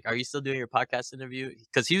was like, "Are you still doing your podcast interview?"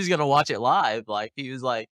 Because he was gonna watch it live. Like he was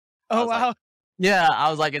like, I Oh, was like, wow. "Yeah." I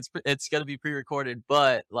was like, "It's gonna be pre-recorded,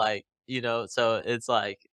 but like so it's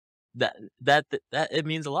like that it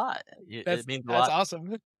means a lot. It means a That's lot.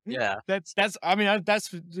 awesome. Yeah." That's I mean,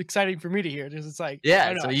 that's exciting for me to hear, 'cause it's like, I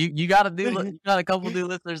Yeah, don't so know. you got you got a couple new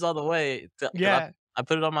listeners on the way because Yeah. I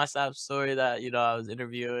put it on my Snap story that, I was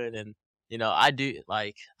interviewing and, I do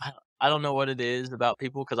like, I don't know what it is about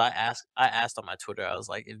people because I asked on my Twitter, I was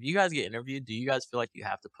like, "If you guys get interviewed, do you guys feel like you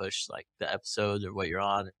have to push, like, the episodes or what you're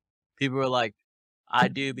on?" People were like, "I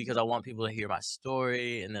do because I want people to hear my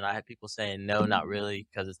story," and then I had people saying, "No, not really,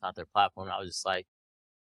 because it's not their platform." I was just like,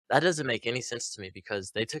 that doesn't make any sense to me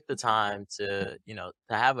because they took the time to, to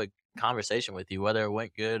have conversation with you, whether it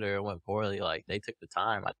went good or it went poorly. Like they took the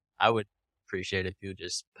time. I would appreciate if you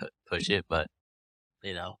just push it, but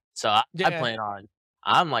so I Yeah. plan on.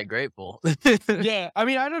 I'm like grateful. Yeah. I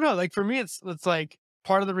mean, I don't know. Like for me, it's like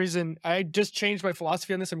part of the reason I just changed my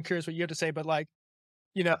philosophy on this. I'm curious what you have to say, but like,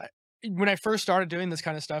 you know, when I first started doing this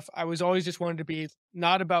kind of stuff, I was always just wanted to be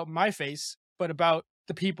not about my face, but about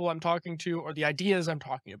the people I'm talking to or the ideas I'm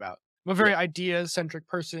talking about. I'm a Yeah, very idea centric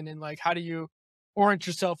person, and like, how do you orient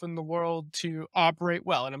yourself in the world to operate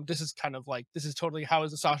well? And this is kind of like, this is totally how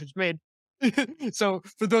is the sausage made. So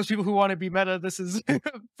for those people who want to be meta, this is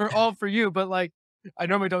for you. But like, I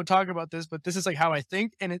normally don't talk about this, but this is like how I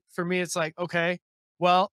think. And for me, it's like, okay,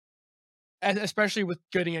 well, and especially with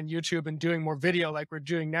getting on YouTube and doing more video like we're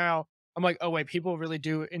doing now, I'm like, oh wait, people really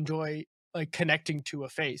do enjoy like connecting to a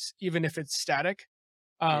face, even if it's static.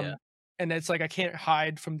 yeah, Um, and it's like I can't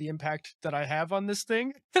hide from the impact that I have on this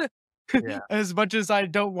thing. yeah, As much as I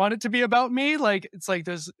don't want it to be about me, like it's like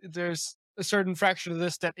there's a certain fraction of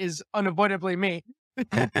this that is unavoidably me.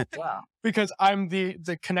 yeah, Because I'm the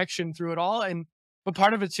connection through it all. And but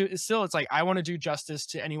part of it too is still it's like I want to do justice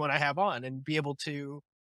to anyone I have on and be able to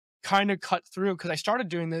kind of cut through because I started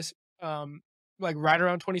doing this like right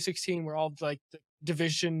around 2016 where all of, like the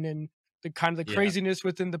division and the kind of the yeah. craziness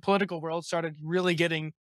within the political world started really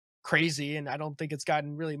getting crazy, and I don't think it's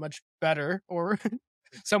gotten really much better or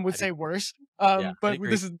some would I'd, ag- say worse. yeah, I'd But agree.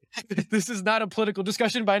 this is this is not a political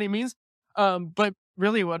discussion by any means. But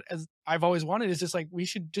really what as I've always wanted is just like we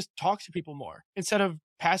should just talk to people more instead of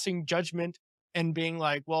passing judgment and being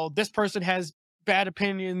like, well, this person has bad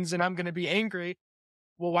opinions and I'm going to be angry.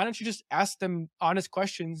 Well, why don't you just ask them honest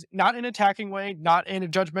questions, not in an attacking way, not in a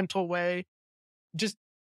judgmental way. Just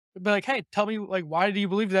be like, hey, tell me, like, why do you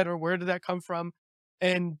believe that, or where did that come from?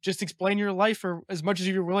 And just explain your life, or as much as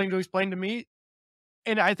you're willing to explain to me.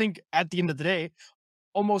 And I think at the end of the day,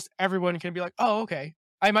 almost everyone can be like, oh, okay,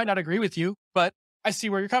 I might not agree with you, but I see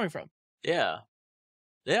where you're coming from. Yeah,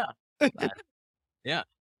 yeah, I, yeah.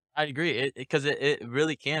 I agree. It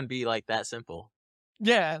really can be like that simple.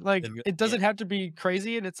 Yeah, like It really it can. doesn't have to be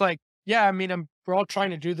crazy. And it's like, yeah, I mean, we're all trying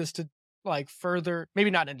to do this to like further, maybe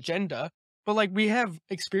not an agenda, but like we have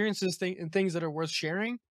experiences and things that are worth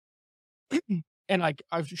sharing. And like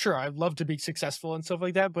I'm sure I'd love to be successful and stuff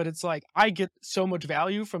like that, but it's like I get so much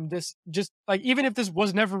value from this. Just like even if this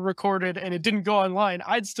was never recorded and it didn't go online,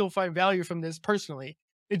 I'd still find value from this personally.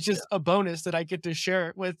 It's Yeah, just a bonus that I get to share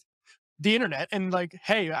it with the internet. And like,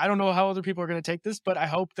 hey, I don't know how other people are going to take this, but I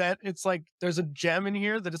hope that it's like there's a gem in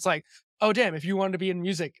here that it's like, oh damn, if you wanted to be in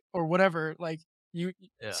music or whatever, like you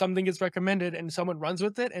yeah, something gets recommended and someone runs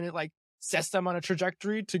with it and it like sets them on a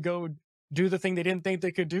trajectory to go do the thing they didn't think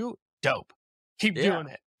they could do. Dope. Keep yeah, doing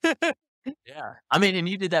it. yeah. I mean, and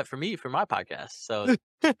you did that for me for my podcast. So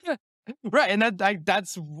Right, and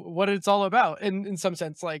that's what it's all about in some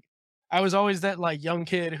sense. Like I was always that like young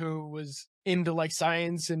kid who was into like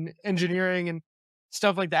science and engineering and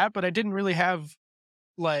stuff like that, but I didn't really have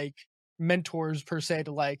like mentors per se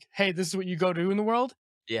to like, hey, this is what you go do in the world.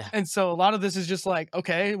 yeah, And so a lot of this is just like,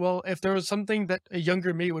 okay, well, if there was something that a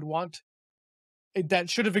younger me would want that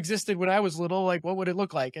should have existed when I was little, like what would it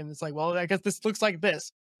look like? And it's like, well, I guess this looks like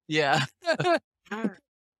this. yeah,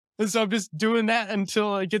 And so I'm just doing that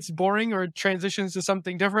until it gets boring or it transitions to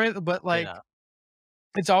something different. But like yeah,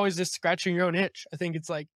 it's always just scratching your own itch. I think it's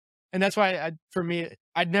like, and that's why for me,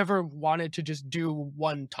 I'd never wanted to just do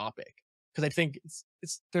one topic because I think it's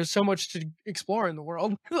there's so much to explore in the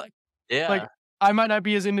world. Like yeah, I might not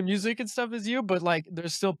be as into music and stuff as you, but like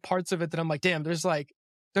there's still parts of it that I'm like, damn, there's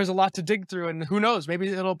a lot to dig through, and who knows, maybe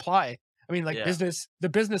it'll apply. I mean, like yeah, the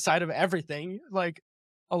business side of everything, like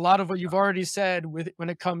a lot of what you've already said with when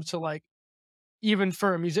it comes to like even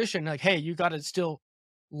for a musician, like, hey, you got to still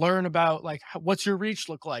learn about like what's your reach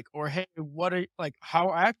look like, or hey, what are like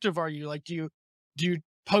how active are you? Like, do you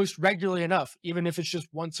post regularly enough, even if it's just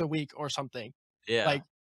once a week or something? yeah, Like,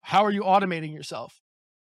 how are you automating yourself?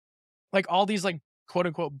 Like all these like quote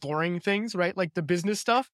unquote boring things, right? Like the business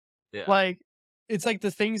stuff, yeah, like it's like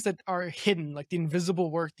the things that are hidden, like the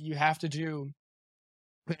invisible work that you have to do.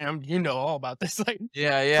 And you know all about this,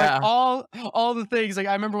 yeah, like yeah, all the things. Like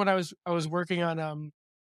I remember when I was working on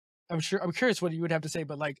I'm curious what you would have to say,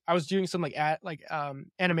 but like I was doing some like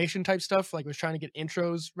animation type stuff, like was trying to get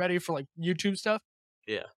intros ready for like YouTube stuff.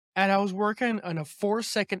 yeah, And I was working on a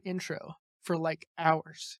 4-second intro for like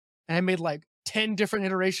hours. And I made like 10 different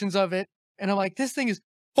iterations of it. And I'm like, this thing is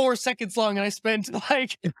 4 seconds long. And I spent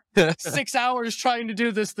like 6 hours trying to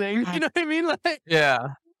do this thing. You know what I mean? Like,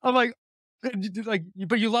 yeah, I'm like,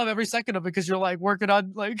 but you love every second of it because you're like working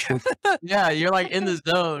on like, yeah. You're like in the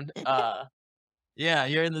zone. Yeah,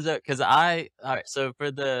 you're in the zone. Cause all right, so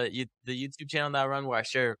for the YouTube channel that I run where I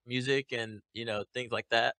share music and, things like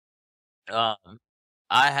that, um,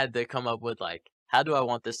 I had to come up with, like, how do I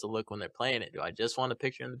want this to look when they're playing it? Do I just want a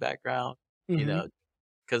picture in the background? You Hmm. know,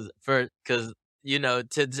 'cause,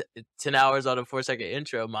 10 hours on a 4-second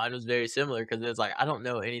intro, mine was very similar. Cause it's like, I don't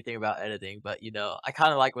know anything about editing, but, I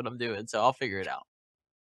kinda like what I'm doing, so I'll figure it out.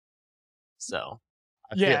 So,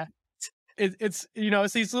 I feel Yeah, it's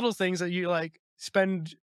it's these little things that you like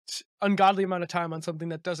spend ungodly amount of time on something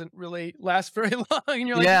that doesn't really last very long, and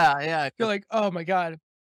Yeah, yeah, you're 'cause like, oh my god.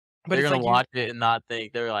 But they're it's gonna like you watch it and not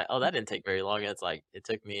think they're like, "Oh, that didn't take very long." And it's like, "It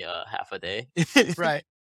took me, half a day." right.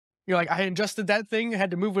 You're like, I adjusted that thing,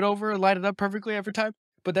 had to move it over, line it up perfectly every time.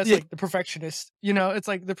 But that's Yeah. like the perfectionist, it's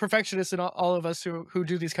like the perfectionist in all of us who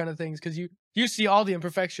do these kind of things because you see all the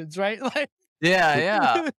imperfections, right? Like, Yeah,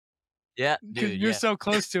 yeah. Yeah, because dude, you're yeah. so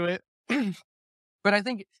close to it. But I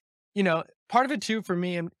think, part of it too for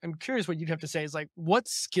me, and I'm curious what you'd have to say is like, what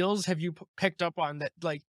skills have you picked up on that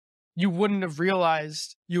like you wouldn't have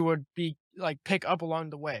realized you would be like pick up along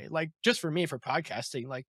the way? Like just for me for podcasting,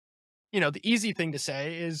 like the easy thing to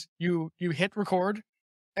say is you hit record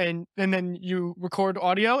and then you record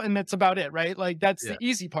audio and that's about it, right? Like that's Yeah. the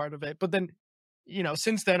easy part of it. But then,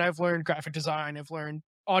 since then I've learned graphic design, I've learned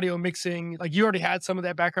audio mixing. Like you already had some of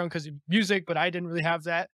that background because of music, but I didn't really have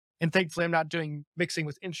that. And thankfully I'm not doing mixing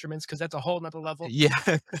with instruments because that's a whole nother level.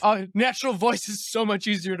 Yeah. Natural voice is so much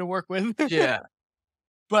easier to work with. Yeah.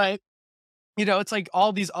 But it's like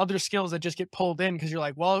all these other skills that just get pulled in because you're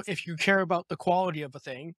like, well, if you care about the quality of a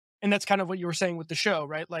thing, and that's kind of what you were saying with the show,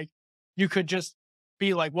 right? Like you could just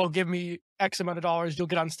be like, well, give me X amount of dollars, you'll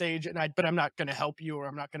get on stage, but I'm not going to help you or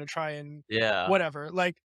I'm not going to try and Yeah. whatever.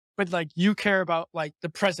 Like, but like you care about like the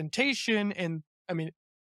presentation and I mean,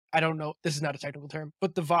 I don't know, this is not a technical term,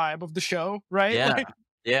 but the vibe of the show, right? Yeah. Like,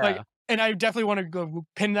 Yeah. and I definitely want to go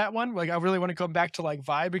pin that one. Like, I really want to come back to like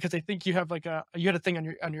vibe because I think you have like you had a thing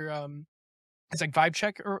on your it's like vibe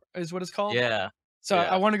check or is what it's called. Yeah. So I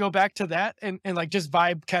Yeah. wanna go back to that and, like, just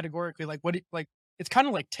vibe categorically, like, like, it's kinda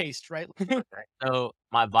like taste, right? So,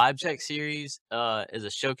 my Vibe Check series, is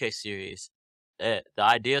a showcase series. The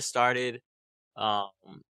idea started, um,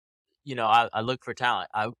 I look for talent.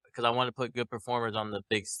 Because I wanna put good performers on the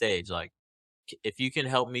big stage, like, if you can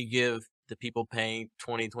help me give the people paying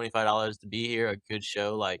 $20, $25 to be here a good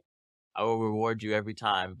show, like, I will reward you every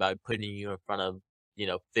time by putting you in front of,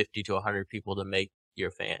 50 to 100 people to make you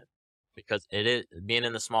a fan. Because it is being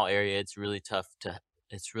in the small area, it's really tough to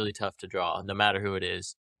draw, no matter who it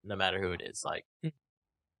is, no matter who it is. Like,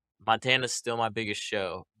 Montana's still my biggest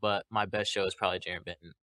show, but my best show is probably Jaron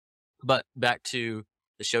Benton. But back to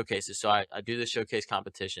the showcases. So I do the showcase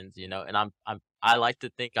competitions, and I like to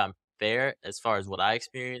think I'm fair as far as what I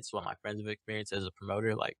experience, what my friends have experienced as a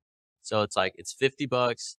promoter. Like, so it's like it's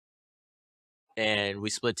 $50 and we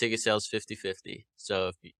split ticket sales 50-50. So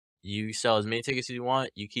if you sell as many tickets as you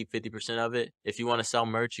want, you keep 50% of it. If you want to sell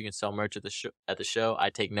merch, you can sell merch at the show. I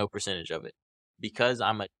take no percentage of it because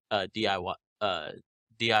I'm a DIY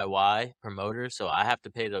promoter, so I have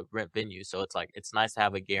to pay the rent venue. So it's like it's nice to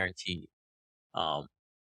have a guarantee. Um,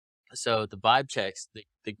 so the vibe checks,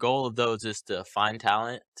 the goal of those is to find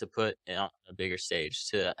talent to put on a bigger stage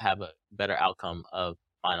to have a better outcome of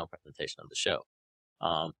final presentation of the show.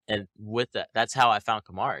 And with that, that's how I found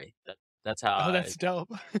Kamari. That's how Oh, that's dope.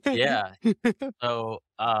 yeah. So,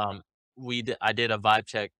 I did a vibe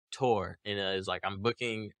check tour, and it was like I'm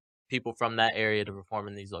booking people from that area to perform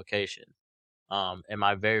in these locations. And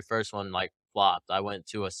my very first one like flopped. I went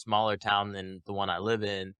to a smaller town than the one I live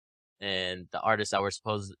in, and the artists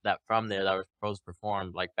that from there that were supposed to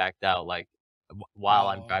perform like backed out like while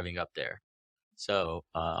I'm Oh, driving up there. So,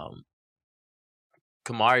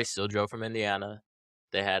 Kamari still drove from Indiana.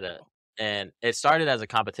 They had a and it started as a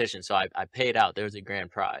competition, so I paid out. There was a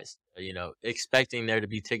grand prize, expecting there to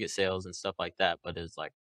be ticket sales and stuff like that, but it was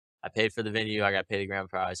like, I paid for the venue, I got paid a grand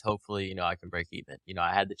prize. Hopefully, I can break even.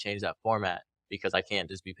 I had to change that format because I can't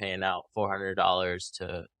just be paying out $400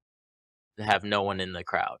 to have no one in the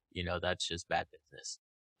crowd. That's just bad business.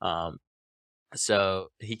 Um, so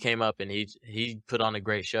he came up and he put on a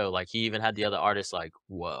great show. Like, he even had the other artists like,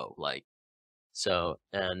 "Whoa," like, so,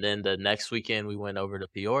 and then the next weekend we went over to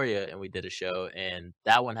Peoria and we did a show, and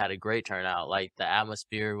that one had a great turnout. Like, the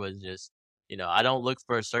atmosphere was just, I don't look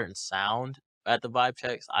for a certain sound at the vibe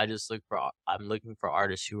checks. I'm looking for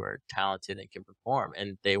artists who are talented and can perform,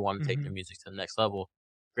 and they want to take their mhm. music to the next level.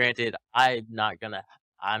 Granted, I'm not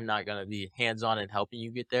gonna be hands on and helping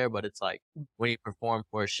you get there, but it's like when you perform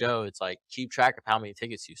for a show, it's like keep track of how many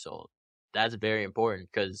tickets you sold. That's very important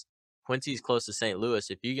because Quincy's close to St. Louis.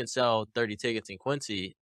 If you can sell 30 tickets in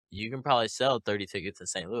Quincy, you can probably sell 30 tickets in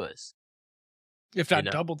St. Louis. If You not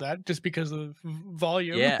know? double that, just because of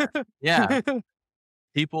volume. Yeah, yeah.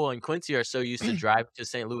 People in Quincy are so used to driving to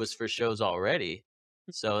St. Louis for shows already,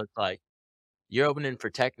 so it's like you're opening for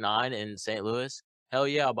Tech Nine in St. Louis. Hell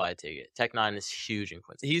yeah, I'll buy a ticket. Tech Nine is huge in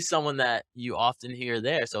Quincy. He's someone that you often hear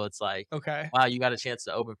there, so it's like, Okay. wow, you got a chance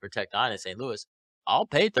to open for Tech Nine in St. Louis. I'll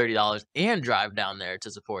pay $30 and drive down there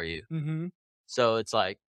to support you. Mm-hmm. So it's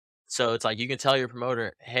like, you can tell your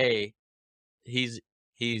promoter, hey, he's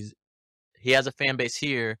he's he has a fan base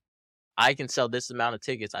here. I can sell this amount of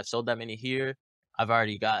tickets. I've sold that many here. I've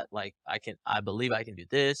already got like I believe I can do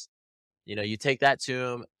this. You know, you take that to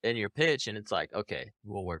him in your pitch, and it's like, okay,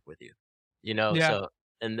 we'll work with you. You know, Yeah. so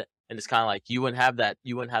and it's kind of like you wouldn't have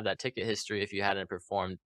that ticket history if you hadn't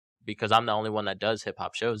performed, because I'm the only one that does hip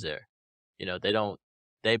hop shows there. You know,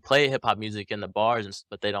 they play hip hop music in the bars,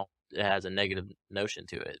 but they don't. It has a negative notion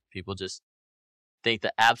to it. People just think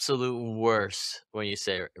the absolute worst when you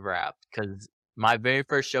say rap, because my very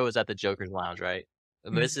first show was at the Joker's Lounge, right?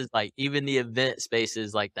 And Mhm. this is like even the event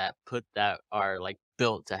spaces like that are like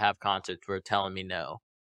built to have concerts were telling me no,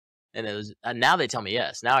 and it was now they tell me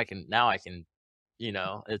yes. Now I can, you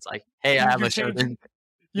know, it's like, hey, I have You're a show. changing.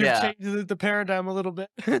 You've Yeah, changed the paradigm a little bit.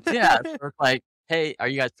 yeah. So it's like, hey, are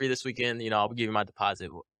you guys free this weekend? You know, I'll give you my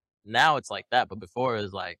deposit. Now it's like that, but before it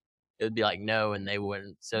was like it would be like no, and they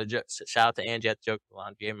wouldn't. So shout out to Angie at the Joker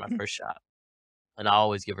Lounge, gave me my first shot. And I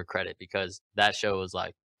always give her credit because that show was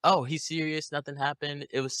like, "Oh, he's serious. Nothing happened.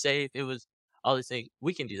 It was safe. It was all these things.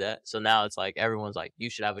 We can do that." So now it's like everyone's like, "You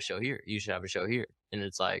should have a show here. You should have a show here." And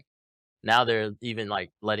it's like now they're even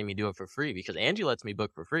like letting me do it for free because Angie lets me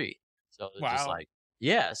book for free. So it's just Wow. like,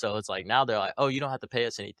 yeah. So it's like now they're like, "Oh, you don't have to pay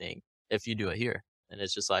us anything if you do it here." And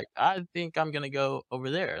it's just like, I think I'm gonna go over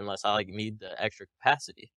there unless I like need the extra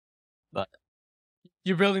capacity. But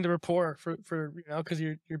You're building the rapport for because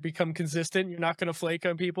you're become consistent. You're not going to flake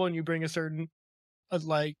on people, and you bring a certain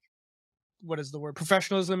like what is the word,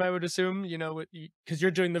 professionalism, I would assume, because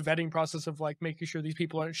you're doing the vetting process of like making sure these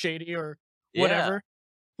people aren't shady or yeah, whatever.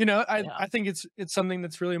 I yeah, I think it's something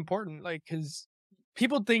that's really important, like, because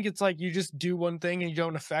people think it's like you just do one thing and you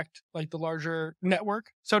don't affect like the larger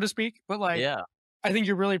network, so to speak. But like, yeah, I think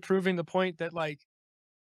you're really proving the point that like,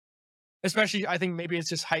 especially, I think maybe it's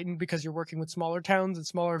just heightened because you're working with smaller towns and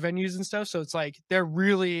smaller venues and stuff. So it's like they're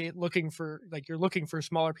really looking for, like, you're looking for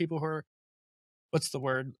smaller people who are, what's the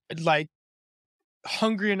word, like,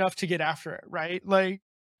 hungry enough to get after it, right? Like,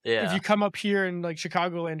 if yeah, you come up here in like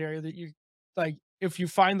Chicagoland area, that you like, if you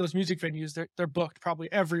find those music venues, they're booked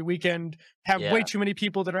probably every weekend, have way yeah, too many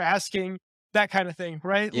people that are asking, that kind of thing,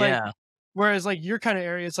 right? Like, yeah. whereas like your kind of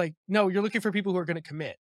area, it's like, no, you're looking for people who are going to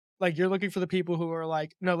commit. Like, you're looking for the people who are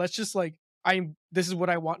like, no, let's just like, this is what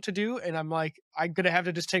I want to do, and I'm like, I'm gonna have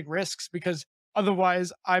to just take risks because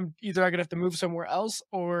otherwise, I'm gonna have to move somewhere else,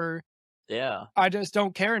 or Yeah. I just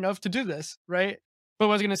don't care enough to do this, right? But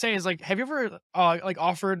what I was gonna say is, like, have you ever like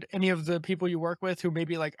offered any of the people you work with who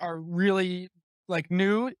maybe like are really like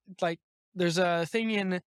new? Like, there's a thing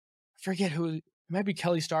in, I forget who, it might be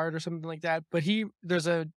Kelly Starrett or something like that. But there's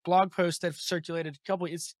a blog post that circulated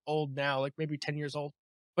it's old now, like maybe 10 years old,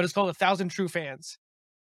 but it's called A Thousand True Fans.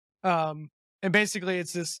 Um, and basically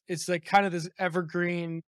it's like kind of this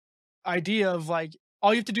evergreen idea of like,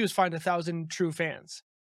 all you have to do is find 1,000 true fans,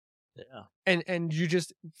 Yeah. and you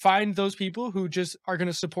just find those people who just are going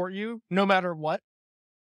to support you no matter what,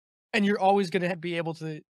 and you're always going to be able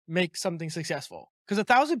to make something successful, because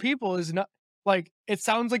 1,000 people is not, like, it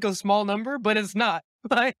sounds like a small number, but it's not.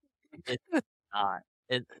 Like, It's not.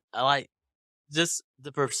 I like just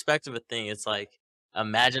the perspective of thing. It's like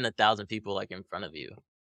imagine 1,000 people like in front of you.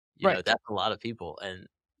 You know, right. that's a lot of people, and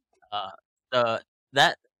uh, the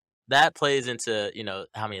that that plays into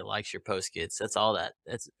how many likes your post gets. That's all that.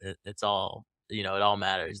 It's all it all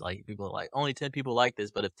matters. Like people are like only 10 people like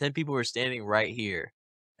this, but if 10 people were standing right here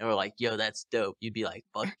and were like, "Yo, that's dope," you'd be like,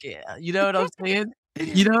 "Fuck yeah!" You know what I'm saying?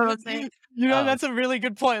 You know what I'm saying? Um, That's a really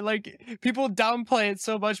good point. Like, people downplay it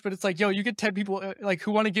so much, but it's like, yo, you get 10 people like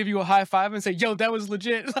who want to give you a high five and say, yo, that was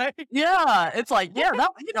legit. Like, yeah, it's like yeah,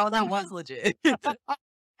 that was legit.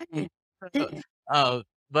 Uh,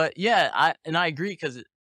 but yeah, I agree because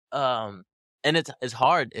and it's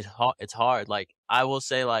hard. It's hard. Like I will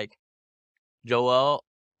say, like Joel,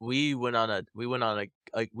 we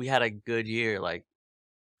had a good year, like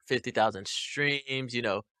 50,000 streams.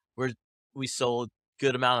 We sold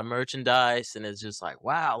good amount of merchandise, and it's just like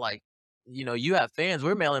wow, like you have fans.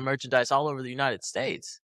 We're mailing merchandise all over the United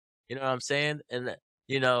States. You know what I'm saying? And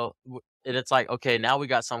and it's like okay, now we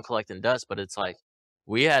got some collecting dust, but it's like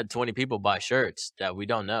we had 20 people buy shirts that we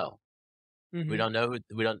don't know. We mhm. don't know who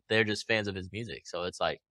we don't. They're just fans of his music. So it's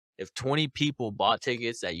like if 20 people bought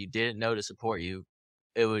tickets that you didn't know to support you,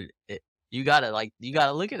 you gotta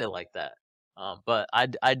look at it like that. But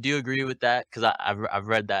I do agree with that because I've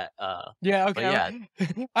read that. Yeah, But okay. yeah,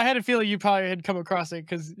 I had a feeling you probably had come across it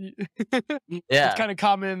because it's yeah, kind of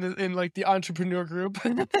common in like the entrepreneur group.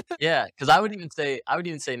 yeah. Because I would even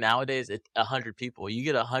say nowadays it's 100 people. You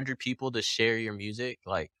get 100 people to share your music.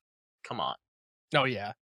 Like, come on. Oh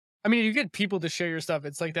yeah, I mean, you get people to share your stuff.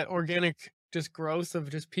 It's like that organic just growth of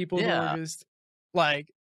just people who are Yeah, just like,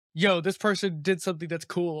 "Yo, this person did something that's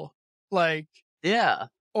cool." Like, yeah,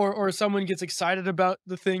 or someone gets excited about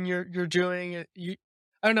the thing you're doing.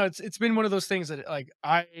 I don't know. It's been one of those things that like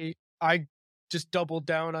I just doubled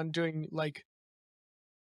down on doing like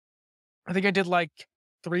I think I did like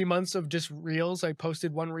 3 months of just reels. I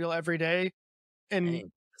posted one reel every day, and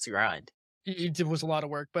dang, that's a grind. it was a lot of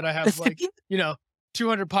work. But I have like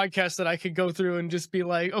 200 podcasts that I could go through and just be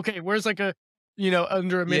like, okay, where's like a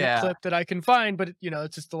under a minute Yeah, clip that I can find. But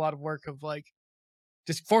it's just a lot of work of like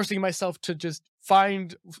just forcing myself to just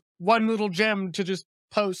find one little gem to just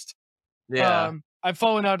post. yeah, I've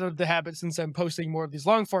fallen out of the habit since I'm posting more of these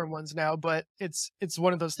long form ones now, but it's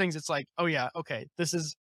one of those things. It's like, oh yeah, okay, this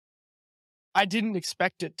is. I didn't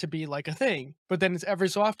expect it to be like a thing, but then it's every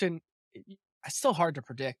so often. It's still hard to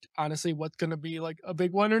predict, honestly, what's gonna be like a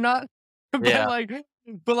big one or not. but yeah, like,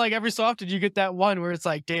 but like every so often you get that one where it's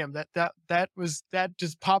like, damn, that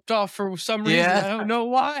just popped off for some reason. yeah, I don't know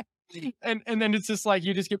why. And then it's just like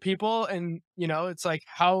you just get people, and it's like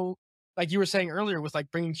how like you were saying earlier with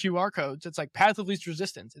like bringing QR codes. It's like path of least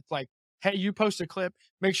resistance. It's like, hey, you post a clip,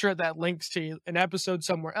 make sure that links to an episode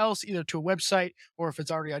somewhere else, either to a website or if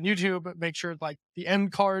it's already on YouTube, make sure like the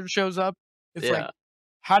end card shows up. It's like, yeah,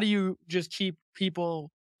 how do you just keep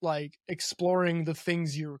people like exploring the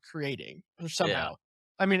things you're creating or yeah. somehow?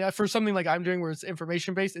 I mean, for something like I'm doing where it's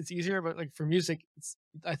information based, it's easier, but like for music,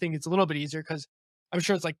 I think it's a little bit easier because I'm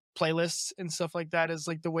sure it's like playlists and stuff like that is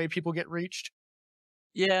like the way people get reached.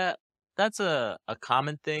 Yeah, that's a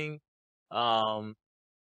common thing. Um,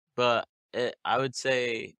 but I would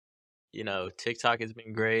say, TikTok has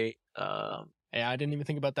been great. Yeah, I didn't even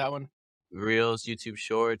think about that one. Reels, YouTube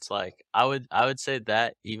Shorts, like I would say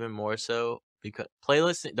that even more so because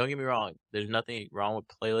playlisting, don't get me wrong, there's nothing wrong with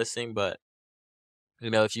playlisting, but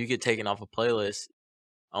if you get taken off a playlist,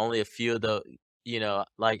 only a few of the,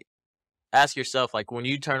 like ask yourself, like when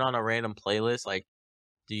you turn on a random playlist, like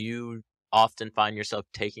do you often find yourself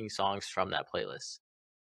taking songs from that playlist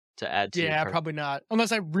to add to your Yeah, probably not.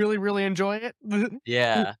 Unless I really, really enjoy it.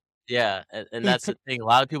 Yeah, yeah, and that's the thing. A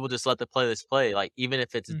lot of people just let the playlist play. Like even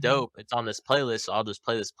if it's Mhm. dope, it's on this playlist, so I'll just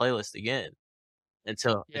play this playlist again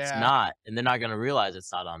until it's Yeah. not, and they're not gonna realize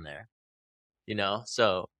it's not on there.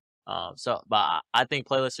 So but I think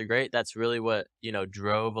playlists are great. That's really what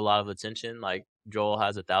drove a lot of attention. Like Joel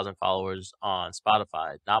has 1,000 followers on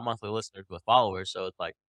Spotify, not monthly listeners, but followers. So it's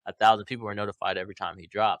like 1,000 people are notified every time he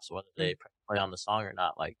drops, whether Mm. they play on the song or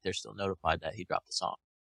not. Like they're still notified that he dropped the song.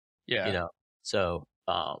 You Yeah. know, so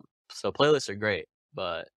so playlists are great,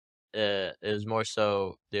 but it was more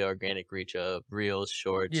so the organic reach of reels,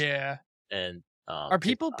 shorts, Yeah. and Are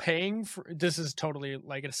people TikTok. paying for this is totally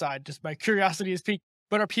like an aside, just my curiosity is peaked,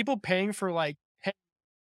 but are people paying for like, "Hey,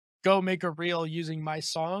 go make a reel using my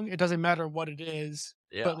song?" It doesn't matter what it is,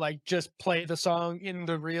 Yeah, but like just play the song in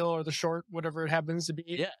the reel or the short, whatever it happens to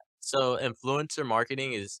be. yeah. So influencer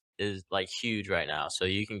marketing is like huge right now. So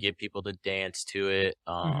you can get people to dance to it,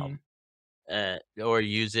 Mhm. or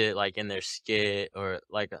use it like in their skit, or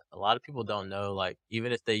like a lot of people don't know. Like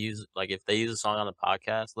even if they use a song on the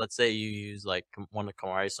podcast, let's say you use like one of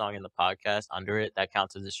Kamari's song in the podcast under it, that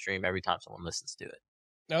counts as a stream every time someone listens to it.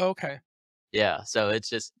 Oh, okay. Yeah, so it's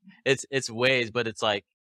just it's ways, but it's like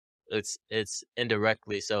it's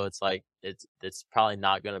indirectly, so it's like it's probably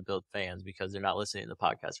not gonna build fans because they're not listening to the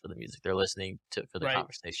podcast for the music, they're listening to for the Right.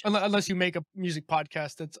 conversation. Unless you make a music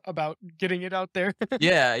podcast that's about getting it out there.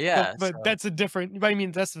 Yeah, But yeah, but so that's a different but I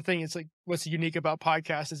mean, that's the thing, it's like, what's unique about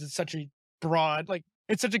podcasts is it's such a broad like,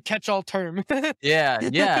 it's such a catch-all term. yeah,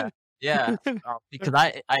 yeah, yeah, because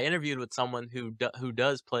I interviewed with someone who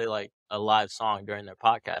does play, like, a live song during their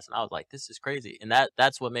podcast, and I was like, "This is crazy," and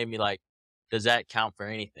that's what made me like, "Does that count for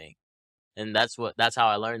anything?" And that's how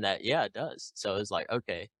I learned that, yeah, it does. So it's like,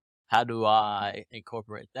 okay, how do I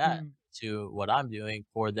incorporate that Mm, to what I'm doing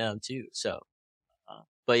for them too? So,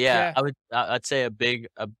 but yeah, yeah. I'd say a big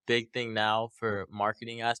thing now for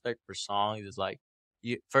marketing aspect for songs is like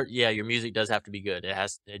yeah, your music does have to be good.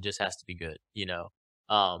 It just has to be good, you know.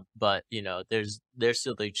 But there's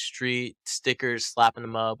still the street stickers, slapping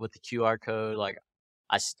them up with the QR code. Like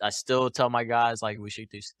I still tell my guys like we should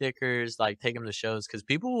do stickers, like take them to shows because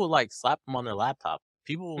people will like slap them on their laptop.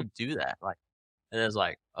 people will do that. Like, and it's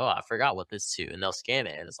like, oh, I forgot what this to, and they'll scan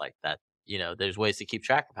it, and it's like that. There's ways to keep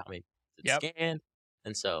track of how many it's Yep. scanned,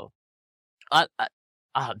 and so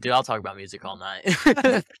dude, I'll talk about music all night.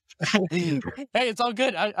 Hey, it's all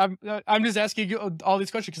good. I'm just asking you all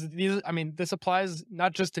these questions because this applies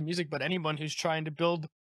not just to music, but anyone who's trying to build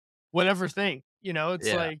whatever thing. It's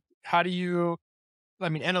Yeah, like, how do you?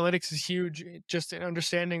 Analytics is huge. Just in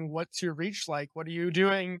understanding what's your reach like. What are you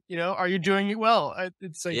doing? Are you doing it well?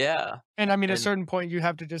 It's like, yeah, and at a and certain point, you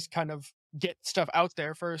have to just kind of get stuff out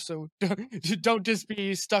there first. So don't just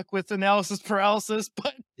be stuck with analysis paralysis.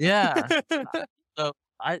 But yeah. So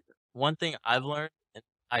one thing I've learned, and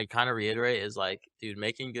I kind of reiterate, is like, dude,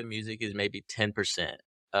 making good music is maybe 10%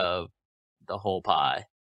 of the whole pie.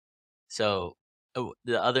 So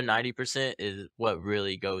the other 90% is what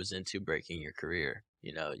really goes into breaking your career.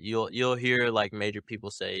 You'll hear like major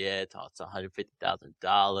people say, yeah, it costs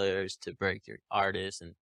 $150,000 to break your artist,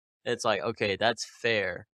 and it's like, okay, that's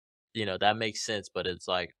fair. That makes sense, but it's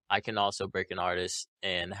like I can also break an artist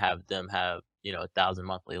and have them have 1,000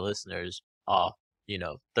 monthly listeners off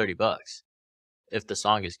 $30 if the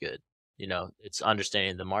song is good. It's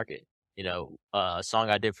understanding the market. A song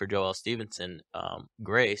I did for Joel Stevenson,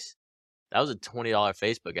 Grace, that was a $20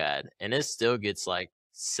 Facebook ad, and it still gets like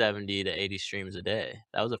 70 to 80 streams a day.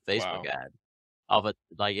 That was a Facebook wow, ad off a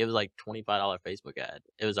it was like $25 Facebook ad.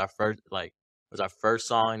 It was our first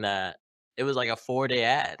song that it was like a 4-day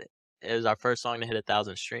ad. It was our first song to hit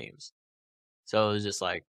 1,000 streams. So it was just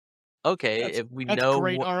like, okay, that's if we that's know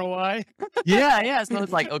great ROI. yeah, yeah. So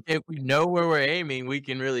it's like, okay, if we know where we're aiming, we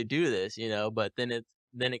can really do this, But then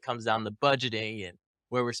it comes down to budgeting and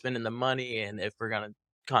where we're spending the money, and if we're gonna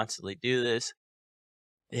constantly do this.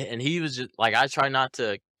 And he was just like, I try not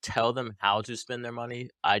to tell them how to spend their money.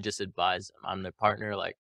 I just advise them. I'm their partner.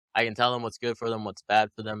 Like, I can tell them what's good for them, what's bad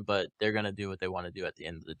for them, but they're gonna do what they want to do at the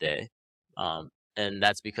end of the day. And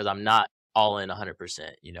that's because I'm not all in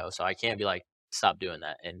 100%, So I can't be like, stop doing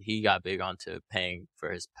that. And he got big onto paying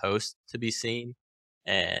for his post to be seen.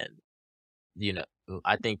 And, you know,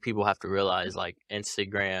 I think people have to realize like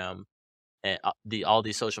Instagram and all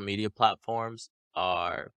these social media platforms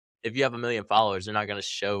are, if you have 1 million followers, they're not going to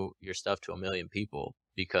show your stuff to 1 million people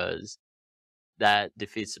because that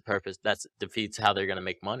defeats the purpose. That defeats how they're going to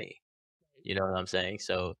make money. You know what I'm saying?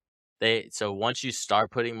 So once you start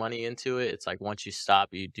putting money into it, it's like once you stop,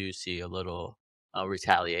 you do see a little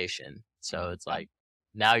retaliation. So it's like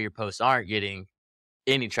now your posts aren't getting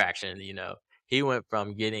any traction. He went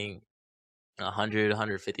from getting 100,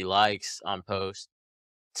 150 likes on posts,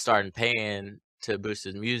 starting paying to boost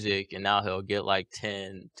his music, and now he'll get like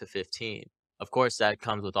 10 to 15. Of course, that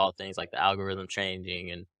comes with all things like the algorithm changing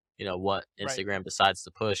and what Right. Instagram decides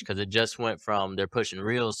to push, because it just went from they're pushing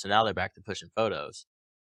reels to now they're back to pushing photos.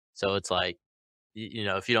 So it's like,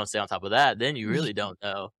 if you don't stay on top of that, then you really don't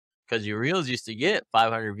know, because your reels used to get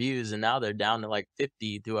 500 views and now they're down to like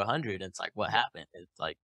 50 to 100. And it's like, what happened? It's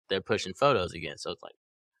like they're pushing photos again. So it's like,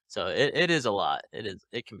 so it is a lot.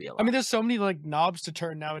 It can be a lot. There's so many like knobs to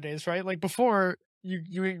turn nowadays, right? Like before,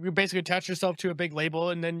 you basically attach yourself to a big label,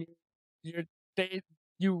 and then you They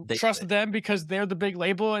trust quit. them because they're the big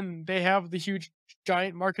label and they have the huge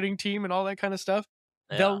giant marketing team and all that kind of stuff.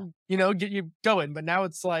 Yeah. They'll get you going. But now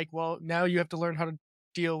it's like, well, now you have to learn how to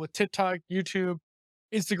deal with TikTok, YouTube,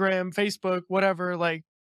 Instagram, Facebook, whatever, like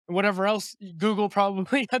whatever else, Google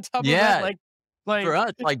probably on top of that. Yeah. Like For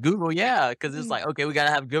us, like Google, yeah, because it's like, okay, we gotta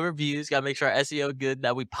have good reviews, gotta make sure our SEO good,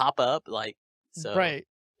 that we pop up, like, so, right.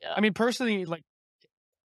 yeah. Personally, like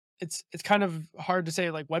it's kind of hard to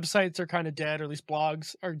say, like websites are kind of dead, or at least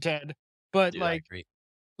blogs are dead. But Dude, I agree.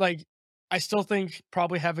 like I still think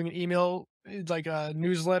probably having an email, like a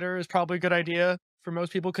newsletter, is probably a good idea for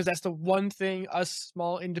most people, because that's the one thing us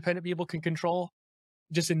small independent people can control,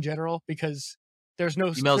 just in general, because there's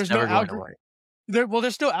no Email's never going algorithm. away.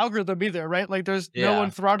 There's no algorithm either, right? Like there's no Yeah.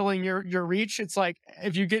 one throttling your reach. It's like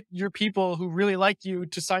if you get your people who really like you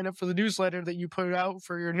to sign up for the newsletter that you put out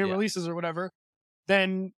for your new Yeah. releases or whatever,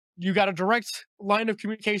 then you got a direct line of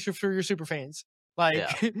communication for your super fans. Like,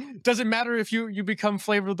 Yeah. doesn't matter if you become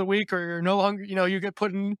flavor of the week, or you're no longer, you get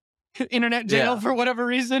put in internet jail Yeah. for whatever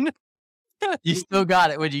reason. You still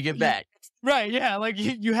got it when you get back. Right. Yeah. Like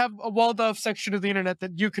you have a walled off section of the internet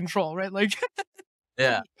that you control, right? Like,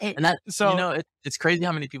 Yeah. And that, so it's crazy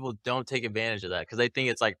how many people don't take advantage of that because they think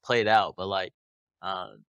it's like played out. But like,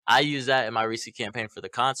 I use that in my recent campaign for the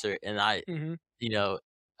concert, and mhm.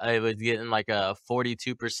 I was getting like a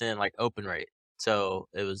 42% like open rate. So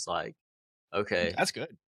it was like, okay, That's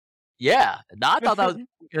good. yeah. And I thought that was,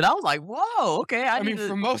 and I was like, whoa, okay. I need for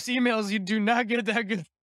to, most emails, you do not get that good.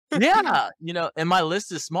 yeah. And my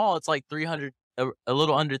list is small. It's like 300 a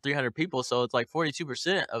little under 300 people, so it's like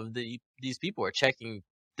 42% of these people are checking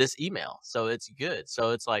this email, so it's good.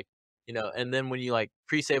 So it's like, and then when you like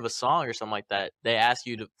pre-save a song or something like that, they ask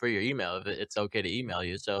you for your email if it's okay to email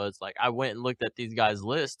you. So it's like I went and looked at these guys'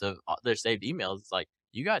 list of their saved emails. It's like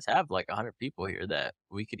you guys have like 100 people here that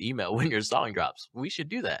we could email when your song drops. We should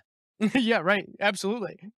do that. Yeah, right.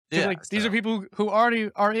 Absolutely. Because Yeah. like these are So people who already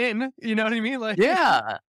are in. You know what I mean? Like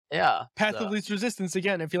yeah, yeah. path So of least resistance.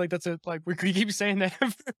 Again, I feel like that's a like we keep saying that.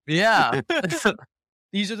 yeah,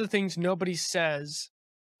 These are the things nobody says.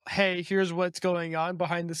 Hey, here's what's going on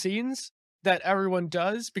behind the scenes that everyone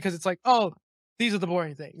does because it's like, oh, these are the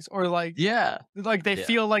boring things, or yeah, like they yeah,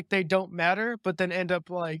 feel like they don't matter, but then end up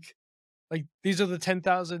like these are the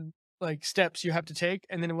 10,000 like steps you have to take,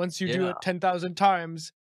 and then once you do yeah, it 10,000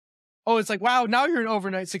 times, oh, it's like wow, now you're an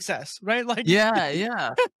overnight success, right? Like, yeah,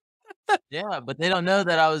 yeah. Yeah, but they don't know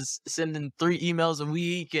that I was sending 3 emails a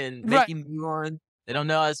week and right, making new ones. They don't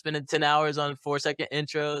know I was spending 10 hours on 4-second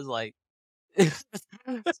intros, like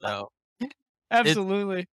so it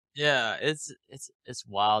absolutely. yeah, it's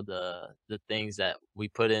wild the things that we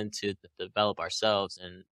put into to develop ourselves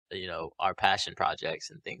and, our passion projects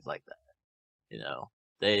and things like that, you know?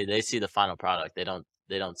 They see the final product, they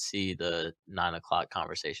don't see the 9 o'clock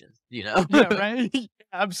conversations, you know? Yeah, right.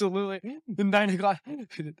 Absolutely. The 9 o'clock.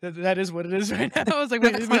 That is what it is right now. I was like,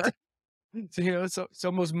 wait. So, it's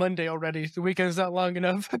almost Monday already. The weekend's not long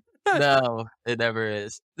enough. No, it never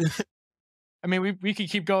is. I mean, we could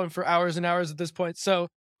keep going for hours and hours at this point. So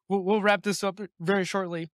we'll wrap this up very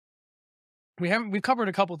shortly. We've covered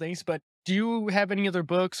a couple things, but do you have any other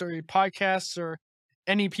books or podcasts or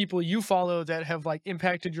any people you follow that have like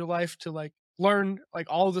impacted your life to like learn like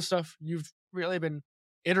all the stuff you've really been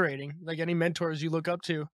iterating? Like any mentors you look up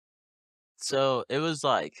to? So, it was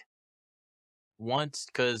like once,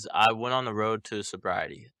 cause I went on the road to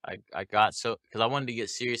sobriety. I got so cause I wanted to get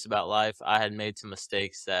serious about life. I had made some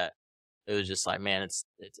mistakes that it was just like, man, it's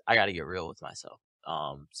I gotta get real with myself.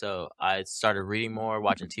 So I started reading more,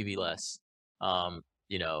 watching TV less, um,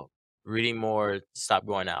 you know, reading more, stop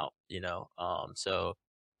going out, so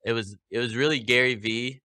it was really Gary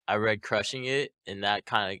V. I read Crushing It, and that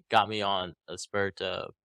kinda got me on a spurt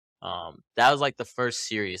of that was like the first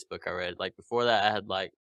serious book I read. Like before that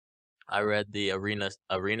I read the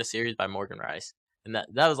Arena series by Morgan Rice, and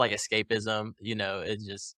that was like escapism, it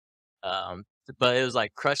just, but it was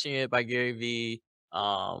like Crushing It by Gary Vee,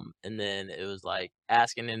 and then it was like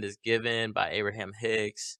Asking and Is Given by Abraham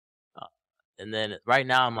Hicks, and then right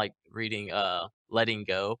now I'm like reading Letting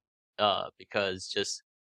Go, because just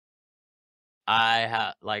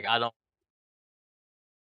I don't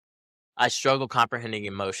I struggle comprehending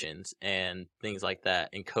emotions and things like that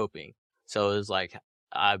and coping. So it's like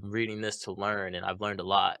I'm reading this to learn, and I've learned a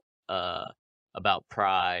lot uh, about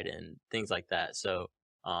pride and things like that. So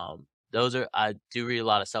those are I do read a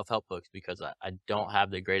lot of self help books because I don't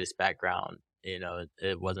have the greatest background.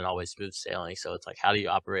 It wasn't always smooth sailing. So it's like how do you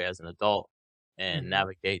operate as an adult and Mhm.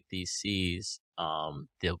 navigate these seas,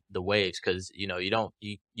 the waves? Because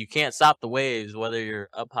you can't stop the waves whether you're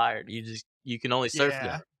up high or you can only surf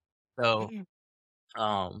them. Yeah.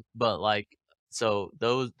 So, but like, so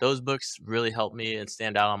those books really helped me and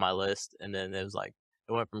stand out on my list. And then it was like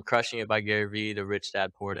it went from Crushing It by Gary Vee to Rich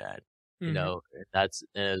Dad Poor Dad. Mhm.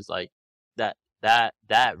 And it was like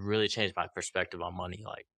that really changed my perspective on money.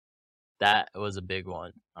 Like that was a big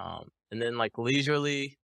one. And then like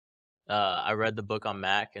leisurely, I read the book on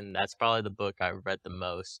Mac, and that's probably the book I read the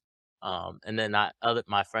most. And then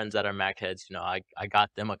my friends that are Mac heads, I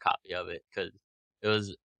got them a copy of it because it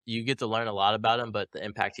was you get to learn a lot about him, but the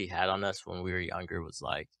impact he had on us when we were younger was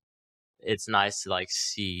like it's nice to like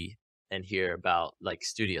see and hear about like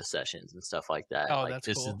studio sessions and stuff like that. Oh, Like that's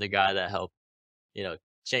this is cool. the guy that helped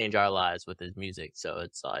change our lives with his music. So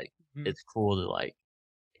it's like Mhm. it's cool to like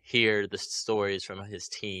hear the stories from his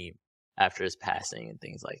team after his passing and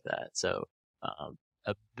things like that. So,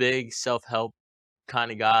 a big self help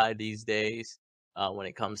kind of guy these days when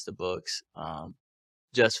it comes to books,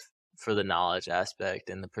 just for the knowledge aspect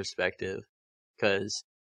and the perspective. Because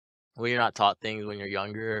when you're not taught things when you're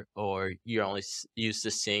younger, or you're only used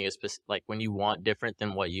to seeing like when you want different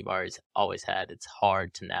than what you've always had, it's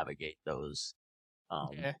hard to navigate those.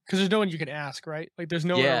 Um, Yeah, because there's no one you can ask, right? Like, there's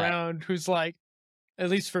no one yeah, around who's like, at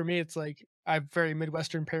least for me, it's like I have very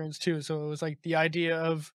Midwestern parents too, so it was like the idea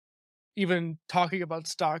of even talking about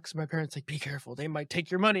stocks. My parents like, be careful, they might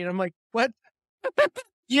take your money, and I'm like, what?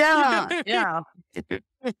 yeah, yeah.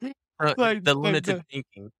 Like The limited the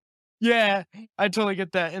thinking. yeah, I totally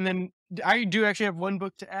get that. And then I do actually have one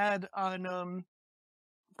book to add on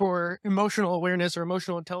for emotional awareness or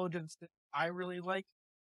emotional intelligence that I really like.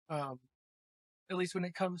 Um, at least when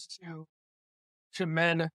it comes to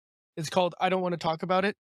men. It's called "I Don't Want to Talk About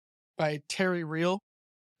It" by Terry Real.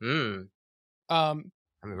 Hmm. Um,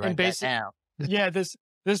 Let me and write that basic, down. yeah, this.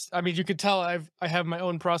 I mean, you could tell I have my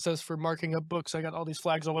own process for marking up books. I got all these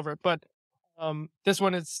flags all over it, but this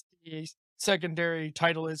one is the secondary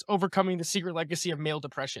title is "Overcoming the Secret Legacy of Male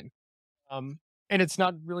Depression." And it's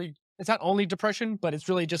not only depression, but it's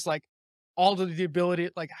really just like all of the ability,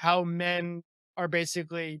 like how men are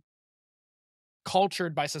basically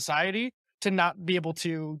cultured by society to not be able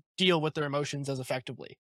to deal with their emotions as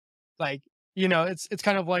effectively. Like, it's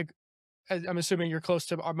kind of like, I'm assuming you're close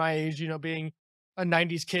to my age, being a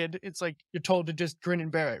 90s kid. It's like you're told to just grin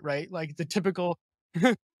and bear it, right? Like the typical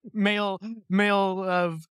male male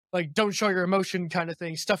of like don't show your emotion kind of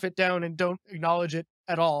thing, stuff it down and don't acknowledge it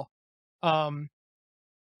at all. Um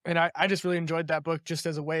and I just really enjoyed that book just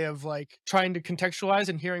as a way of like trying to contextualize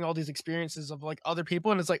and hearing all these experiences of like other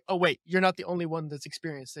people. And it's like, oh wait, you're not the only one that's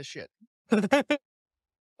experienced this shit.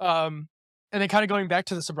 um and then kind of going back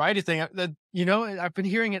to the sobriety thing, that I've been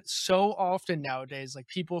hearing it so often nowadays, like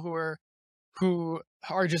people who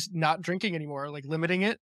are just not drinking anymore, like limiting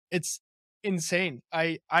it. It's insane.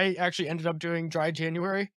 I actually ended up doing dry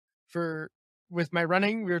January for with my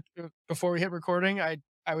running. Before we hit recording,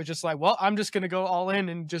 I was just like, well, I'm just gonna go all in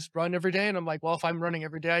and just run every day. And I'm like, well, if I'm running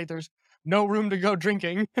every day, there's no room to go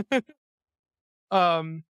drinking.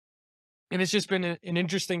 um and it's just been an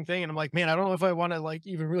interesting thing. And I'm like, man, I don't know if I want to like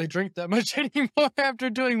even really drink that much anymore after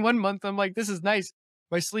doing 1 month. I'm like, this is nice.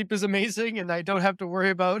 My sleep is amazing and I don't have to worry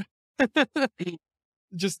about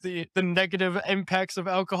just the negative impacts of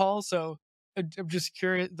alcohol. So I'm just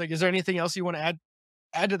curious, like, is there anything else you want to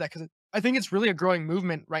add to that? Because I think it's really a growing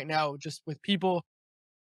movement right now, just with people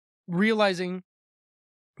realizing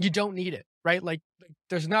you don't need it, right? Like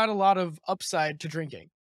there's not a lot of upside to drinking.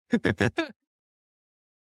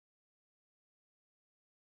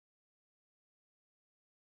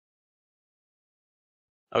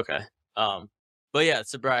 Okay. But yeah,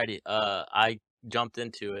 sobriety. I jumped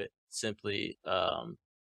into it simply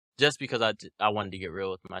just because I wanted to get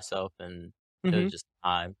real with myself, and it Hmm. was just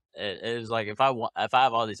time. It was like if I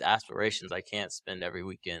have all these aspirations, I can't spend every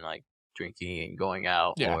weekend like drinking and going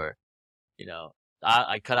out, Yeah. or you know,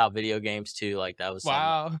 I cut out video games too. Like that was some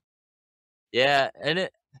Wow. yeah, and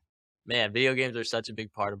man, video games are such a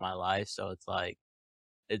big part of my life. So it's like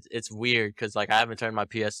it's weird because like I haven't turned my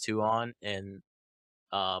PS2 on, and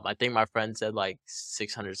I think my friend said like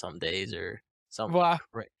 600 some days or some Wow.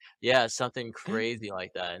 yeah, something crazy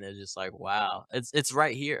like that, and it's just like, wow, it's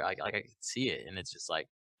right here, like I can see it, and it's just like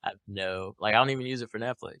I have no like I don't even use it for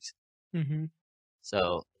Netflix, Hmm.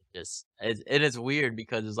 so just it is weird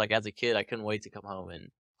because it's like as a kid I couldn't wait to come home and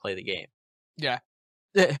play the game. Yeah.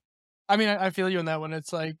 I mean, I feel you on that one.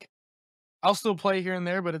 It's like I'll still play here and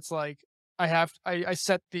there, but it's like I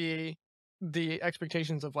set the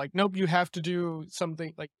expectations of like, nope, you have to do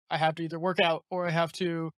something. Like I have to either work out or I have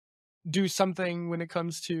to do something when it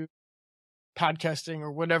comes to podcasting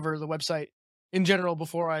or whatever the website in general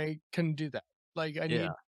before I can do that. Like Yeah,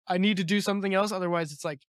 I need to do something else. Otherwise it's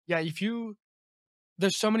like, yeah, if you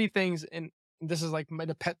there's so many things, and this is like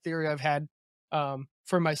the pet theory I've had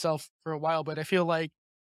for myself for a while, but I feel like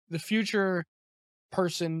the future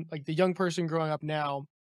person, like the young person growing up now,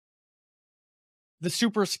 the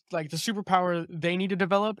superpower they need to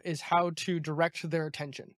develop is how to direct their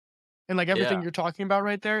attention. And like everything yeah, you're talking about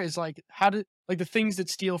right there is like how to like the things that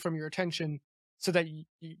steal from your attention so that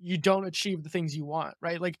you don't achieve the things you want,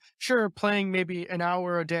 right? Like sure, playing maybe an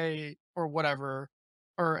hour a day or whatever,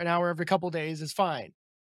 or an hour every couple days is fine.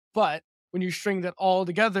 But when you string that all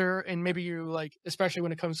together and maybe you like, especially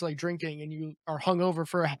when it comes to like drinking and you are hungover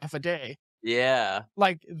for half a day, yeah,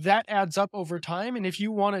 like that adds up over time. And if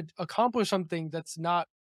you want to accomplish something that's not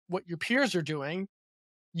what your peers are doing,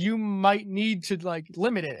 you might need to like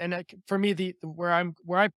limit it. And like, for me, where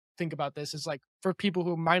I think about this is like for people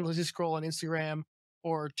who mindlessly scroll on Instagram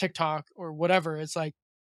or TikTok or whatever, it's like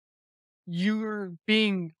you're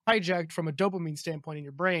being hijacked from a dopamine standpoint in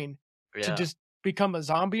your brain to yeah, just become a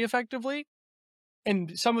zombie effectively.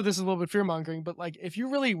 And some of this is a little bit fear mongering, but like if you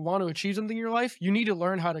really want to achieve something in your life, you need to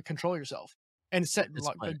learn how to control yourself and set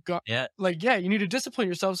discipline. Yeah, like yeah, you need to discipline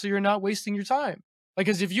yourself so you're not wasting your time. Like,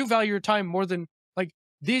 because if you value your time more than like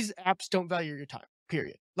these apps don't value your time,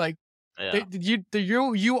 period. Like yeah,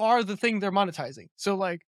 you are the thing they're monetizing. So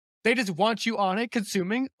like they just want you on it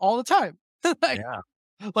consuming all the time. like yeah.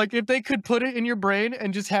 like if they could put it in your brain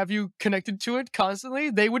and just have you connected to it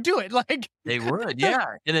constantly, they would do it. Like They would,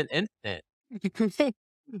 yeah, in an instant.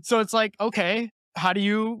 so it's like, okay, how do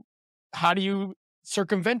you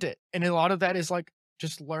circumvent it? And a lot of that is like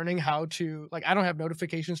just learning how to like. I don't have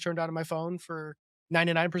notifications turned on my phone for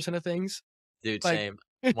 99% of things. Dude, Like, same.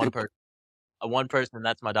 One person, one person.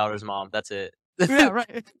 That's my daughter's mom. That's it. yeah,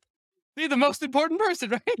 right. Be the most important person,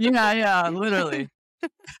 right? Yeah, literally.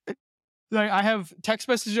 Like I have text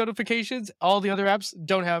message notifications. All the other apps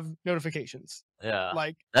don't have notifications. Yeah,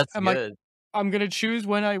 Like that's I'm like, good. I'm gonna choose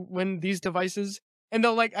when these devices, and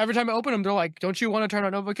they'll like every time I open them, they're like, "Don't you want to turn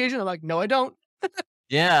on notification?" I'm like, "No, I don't."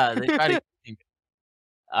 Yeah, they try to.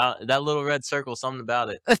 That little red circle, something about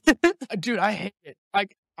it. Dude, I hate it.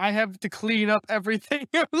 Like I have to clean up everything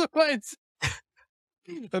otherwise.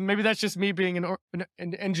 But maybe that's just me being an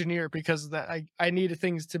engineer because that I need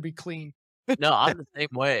things to be clean. No, I'm the same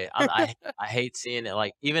way. I hate seeing it.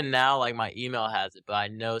 Like even now, like my email has it, but I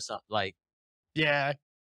know some like Yeah,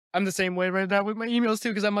 I'm the same way right now with my emails too.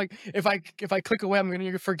 Because I'm like, if I click away, I'm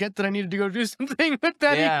gonna forget that I needed to go do something with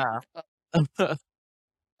that. yeah.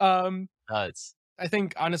 Um, Nuts. I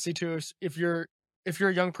think honestly too, if you're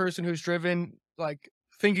a young person who's driven, like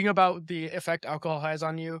thinking about the effect alcohol has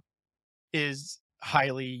on you is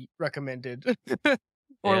highly recommended.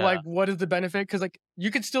 Or Yeah. like, what is the benefit? Because like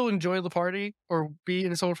you could still enjoy the party or be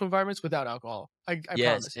in social environments without alcohol. I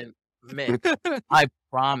Yes, promise and man, I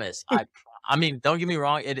promise. I mean, don't get me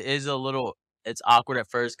wrong. It is a little. It's awkward at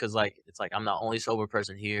first because like it's like I'm the only sober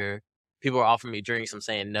person here. People are offering me drinks. I'm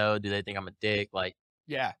saying no. Do they think I'm a dick? Like,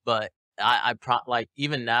 Yeah. but like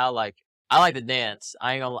even now like I like to dance.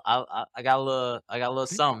 I ain't gonna. I got a little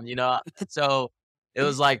something. You know. So it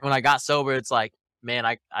was like when I got sober, it's like man,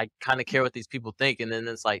 I kind of care what these people think, and then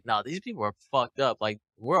it's like no, these people are fucked up. Like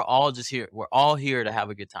we're all just here. We're all here to have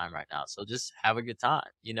a good time right now. So just have a good time.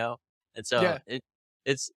 You know. And so Yeah.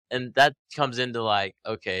 it's and that comes into like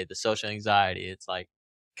okay the social anxiety it's like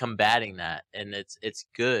combating that and it's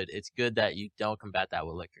good that you don't combat that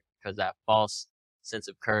with liquor because that false sense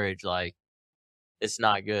of courage like it's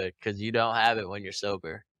not good because you don't have it when you're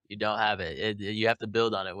sober you don't have you have to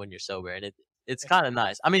build on it when you're sober and it's kind of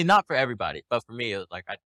nice I mean not for everybody but for me it was like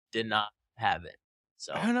I did not have it I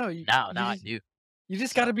so don't know. now I do You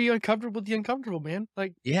just so gotta be uncomfortable with the uncomfortable, man.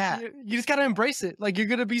 Like yeah you just gotta embrace it. Like you're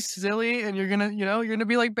gonna be silly and you're gonna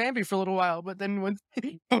be like Bambi for a little while, but then once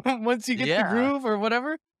once you get the yeah groove or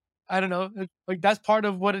whatever, I don't know. Like that's part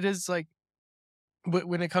of what it is like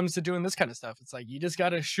when it comes to doing this kind of stuff. It's like you just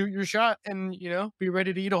gotta shoot your shot and be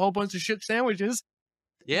ready to eat a whole bunch of shit sandwiches.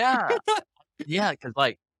 yeah Yeah, because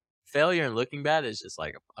like, failure and looking bad is just,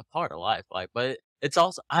 like, a part of life, like, but it's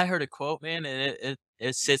also I heard a quote, man, and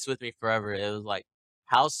it sits with me forever. It was like,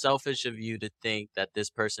 "How selfish of you to think that this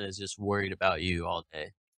person is just worried about you all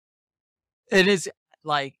day." It is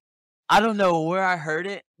like, I don't know where I heard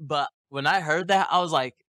it, but when I heard that, I was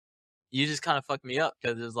like, "You just kinda fucked me up,"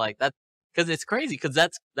 because it's like that because it's crazy because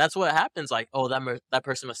that's what happens, like, "Oh, that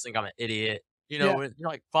person must think I'm an idiot." You know, Yeah, when you're,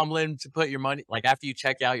 like, fumbling to put your money like, after you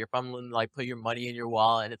check out, you're fumbling to, like, put your money in your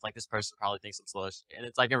wallet, and it's like, "This person probably thinks I'm slow as shit," and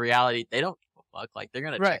it's like, in reality, they don't give a fuck, like, they're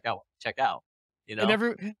gonna right. check out, you And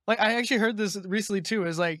know? like I actually heard this recently too.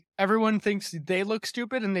 Is like everyone thinks they look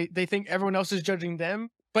stupid and they think everyone else is judging them,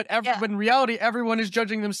 but Yeah. but in reality, everyone is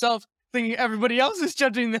judging themselves, thinking everybody else is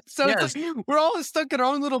judging them. So it's Yes. like we're all stuck in our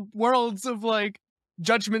own little worlds of like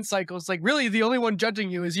judgment cycles. Like really, the only one judging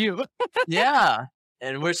you is you. Yeah,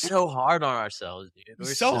 and we're so hard on ourselves, dude. We're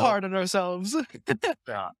So so hard on ourselves.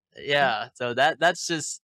 yeah, so that's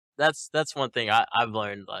just that's one thing I've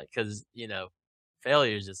learned, like, because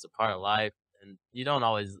failure is just a part of life, and you don't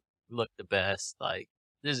always look the best, like,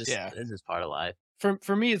 Yeah. this is part of life.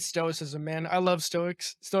 For me, it's stoicism, man. I love Stoic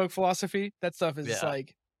philosophy. That stuff is Yeah.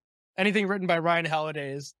 like anything written by Ryan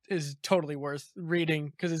Holiday is totally worth reading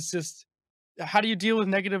because it's just how do you deal with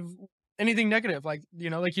anything negative? Like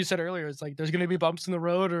like you said earlier, it's like there's gonna be bumps in the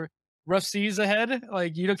road or rough seas ahead.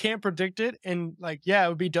 Like you can't predict it, and like yeah, it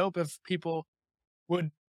would be dope if people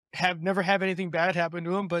would have never have anything bad happen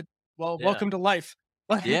to them. But well, Yeah. welcome to life.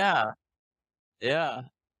 Like, Yeah. Yeah.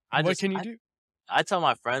 I what just can you do? I tell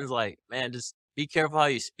my friends, like, "Man, just be careful how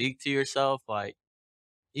you speak to yourself," like,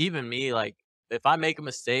 even me, like, if I make a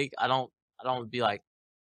mistake, I don't be like,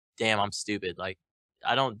 "Damn, I'm stupid," like,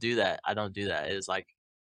 I don't do that, it's like,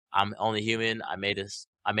 I'm only human, I made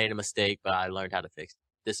a mistake, but I learned how to fix it.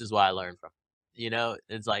 This is what I learned from it.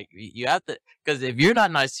 It's like, you have to, because if you're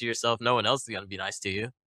not nice to yourself, no one else is gonna be nice to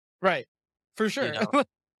you, Right, for you sure. know?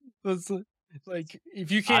 It's like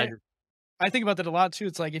if you I can't, I think about that a lot too.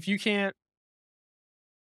 It's like if you can't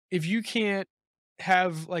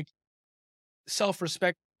have like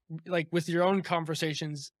self-respect like with your own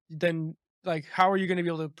conversations, then like how are you going to be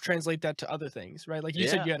able to translate that to other things, right? Like you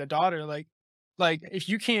said yeah, you had a daughter, like if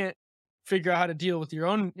you can't figure out how to deal with your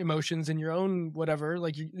own emotions and your own whatever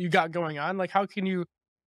like you got going on, like how can you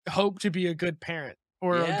hope to be a good parent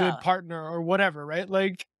or a good Yeah, partner or whatever, right?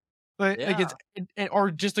 Like yeah,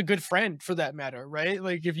 or just a good friend for that matter, right?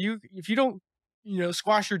 Like if you don't,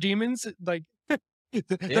 squash your demons, like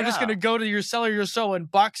they're just yeah, gonna go to your cellar, your soul, and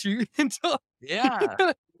box you until. yeah,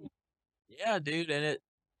 yeah, dude. And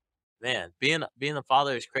man, being a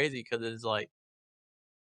father is crazy because it's like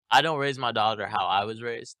I don't raise my daughter how I was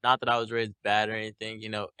raised. Not that I was raised bad or anything.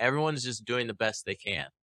 Everyone's just doing the best they can.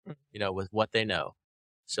 With what they know.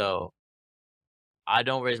 So I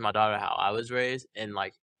don't raise my daughter how I was raised, and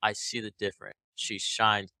like I see the difference. She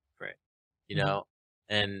shines different, you Mhm. know.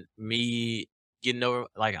 And me getting over,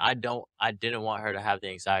 like I didn't want her to have the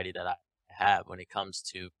anxiety that I have when it comes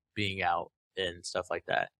to being out and stuff like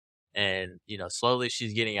that. And slowly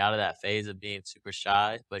she's getting out of that phase of being super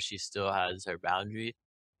shy, but she still has her boundaries.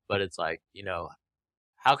 But it's like,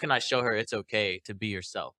 how can I show her it's okay to be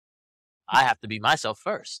yourself? I have to be myself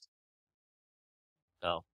first.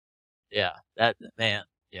 So yeah, that man,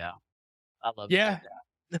 yeah, I love it like Yeah. that.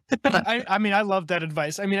 I mean, I love that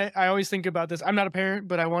advice. I mean, I always think about this. I'm not a parent,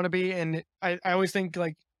 but I want to be, and I always think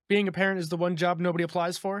like being a parent is the one job nobody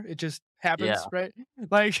applies for. It just happens, Yeah, right?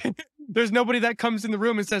 Like, there's nobody that comes in the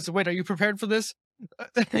room and says, "Wait, are you prepared for this?"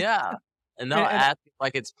 yeah, and they'll and act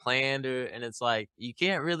like it's planned, and it's like you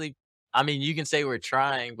can't really. I mean, you can say we're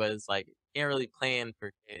trying, but it's like you can't really plan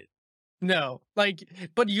for kids. no, like,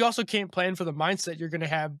 but you also can't plan for the mindset you're gonna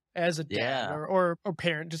have as a dad Yeah, or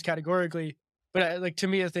parent, just categorically. But like to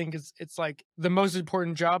me, I think it's like the most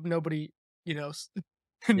important job. Nobody, you know,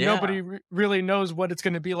 yeah, nobody really knows what it's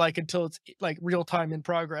gonna be like until it's like real time in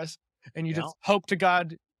progress, and you yeah, just hope to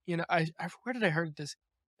God. I where did I heard this?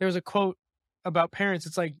 There was a quote about parents.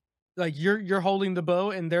 It's like you're holding the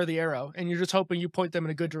bow and they're the arrow, and you're just hoping you point them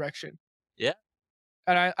in a good direction. yeah,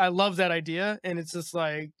 And I love that idea, and it's just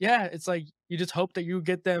like, yeah, it's like you just hope that you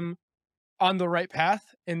get them on the right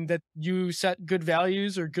path and that you set good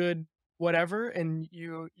values or good whatever, and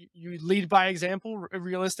you lead by example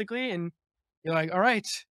realistically, and you're like, "All right,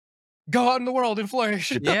 go out in the world and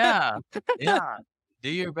flourish." yeah, yeah. Do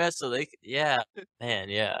your best so yeah, man,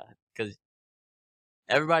 yeah, because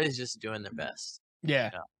everybody's just doing their best.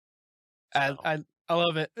 Yeah, Yeah, I so I I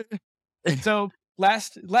love it. So,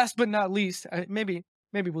 last but not least, maybe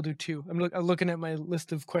we'll do 2. I'm looking at my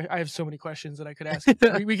list of I have so many questions that I could ask.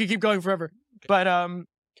 We could keep going forever. But,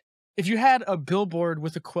 if you had a billboard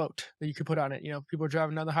with a quote that you could put on it, people are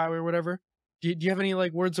driving down the highway or whatever, do you have any,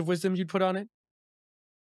 like, words of wisdom you'd put on it?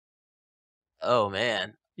 oh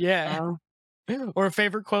man, Yeah. um, Or a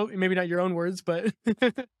favorite quote, maybe not your own words, but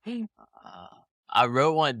uh, I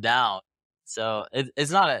wrote one down, so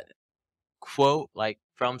it's not a quote like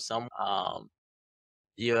from someone.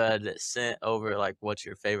 You had sent over like what's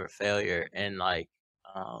your favorite failure, and like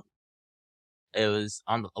um it was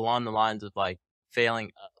along the lines of like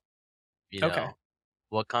failing up, you Okay. know.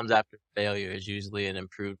 What comes after failure is usually an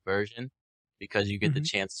improved version because you get the Mhm.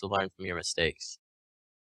 chance to learn from your mistakes.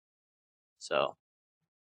 So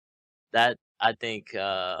that I think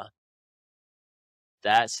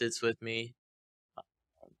that sits with me.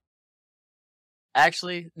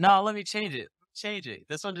 Actually, no, let me change it. Change it.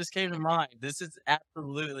 This one just came to mind. This is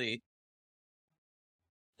absolutely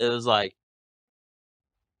it was like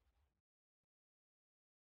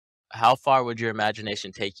how far would your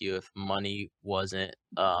imagination take you if money wasn't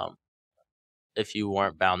if you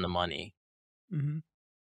weren't bound to money? Mhm.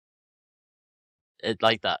 It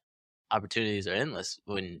like the opportunities are endless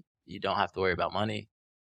when you don't have to worry about money.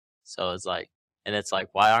 So it's like and it's like,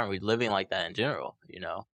 why aren't we living like that in general, you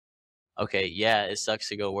know? Okay, yeah, it sucks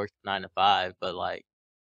to go work 9 to 5, but, like,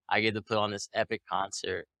 I get to put on this epic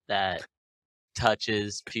concert that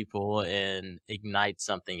touches people and ignites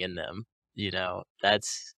something in them, you know?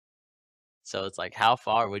 That's so it's like, how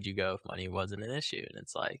far would you go if money wasn't an issue? And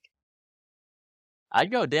it's like,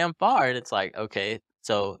 I'd go damn far, and it's like, "Okay,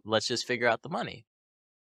 so let's just figure out the money."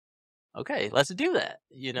 Okay, let's do that,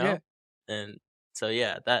 you Yeah. know? And so,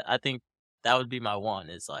 yeah, that I think that would be my one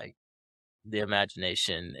is, like, the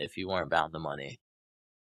imagination if you weren't bound to money.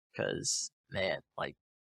 Because man, like,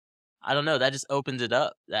 I don't know, that just opens it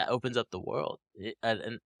up. That opens up the world.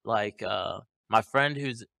 And, like, my friend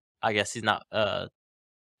who's I guess he's not,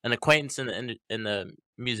 an acquaintance in the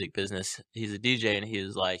music business, he's a DJ, and he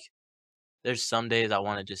was like, "There's some days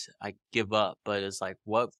I give up," but it's like,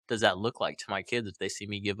 what does that look like to my kids if they see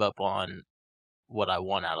me give up on what I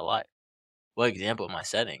want out of life? What example am I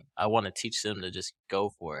setting? I wanna teach them to just go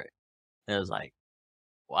for it. And it was like,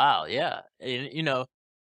 wow, yeah. And,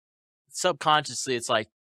 subconsciously, it's like,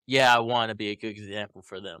 yeah, I wanna be a good example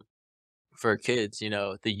for them. for kids,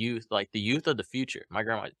 the youth, like the youth of the future. My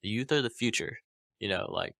grandma, the youth of the future,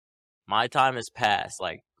 like my time has passed.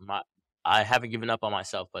 Like I haven't given up on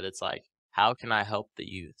myself, but it's like, how can I help the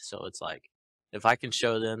youth? So it's like, if I can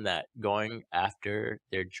show them that going after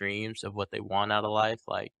their dreams of what they want out of life,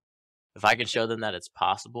 like if I can show them that it's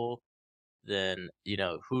possible, then,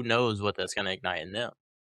 who knows what that's going to ignite in them,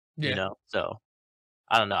 Yeah. So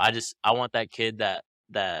I don't know. I want that kid that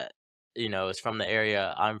is from the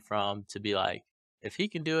area I'm from to be like, if he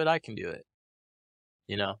can do it, I can do it.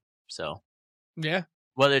 So Yeah.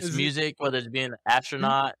 whether it's Is it? music, whether it's being an Mhm.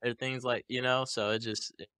 astronaut or things like, so it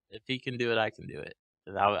just if he can do it, I can do it.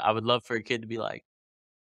 And I would love for a kid to be like,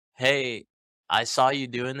 hey, I saw you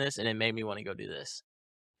doing this and it made me want to go do this.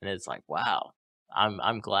 And it's like, wow,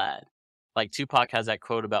 I'm glad. Like Tupac has that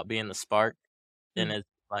quote about being the spark, and Mm. it's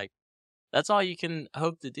like that's all you can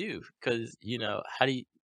hope to do because how do you?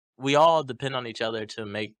 We all depend on each other to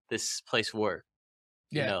make this place work.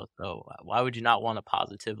 Yeah. So why would you not want to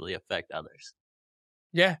positively affect others?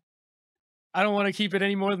 Yeah. I don't want to keep it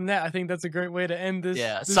any more than that. I think that's a great way to end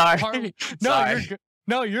Yeah, this sorry, part. No, you're sorry. good.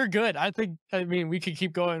 No, you're good. I mean, we could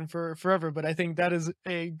keep going for forever, but I think that is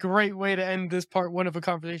a great way to end this part one of a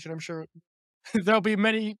conversation. I'm sure there'll be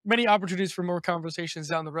many opportunities for more conversations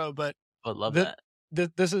down the road, but Would love th-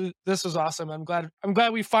 that. this was awesome. I'm glad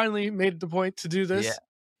we finally made the point to do Yeah, this.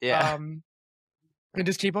 yeah, Um, and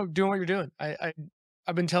just keep up doing what you're doing.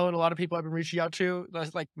 I've been telling a lot of people I've been reaching out to,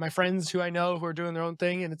 like my friends who I know who are doing their own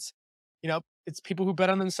thing, and it's people who bet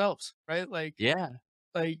on themselves, right? yeah,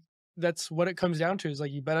 Like that's what it comes down to is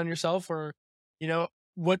like you bet on yourself, or you know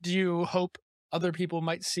what do you hope other people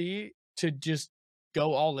might see to just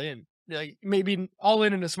go all in, like maybe all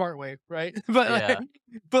in a smart way, right? yeah,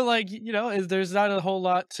 Is there's not a whole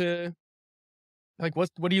lot to like what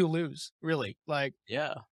do you lose really, like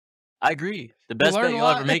yeah. I agree. The you best learn bet a you'll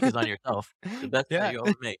ever lot. make is on yourself. The best bet Yeah. you'll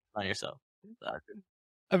ever make is on yourself. Exactly.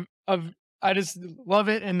 I just love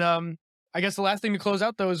it. And I guess the last thing to close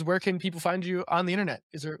out though is where can people find you on the internet?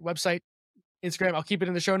 Is there a website, Instagram? I'll keep it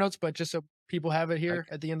in the show notes, but just so people have it here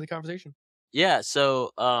at the end of the conversation. Yeah, so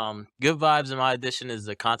Good Vibes in my edition is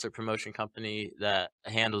the concert promotion company that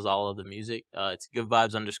handles all of the music. It's Good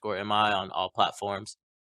Vibes _MI on all platforms.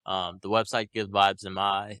 The website Good Vibes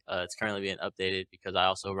MI, it's currently being updated because I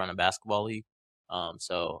also run a basketball league.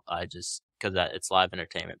 So I just because it's live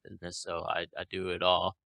entertainment business, so I do it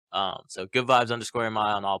all. So Good Vibes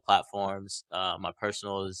 _MI on all platforms. My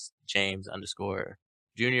personal is James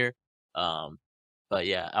 _Junior. Um, but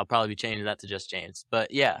yeah, I'll probably be changing that to just James.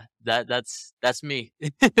 But yeah, that's me.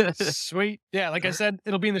 Sweet. Yeah, like I said,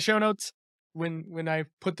 it'll be in the show notes when I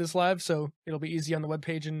put this live, so it'll be easy on the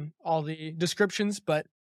webpage and all the descriptions. But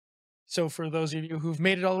so for those of you who've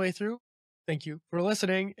made it all the way through, thank you for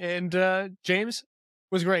listening. And James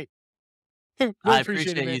was great. Really I appreciate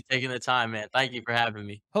it, appreciate man. you taking the time, man. Thank you for having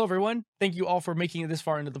me. Hello, everyone. Thank you all for making it this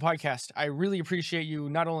far into the podcast. I really appreciate you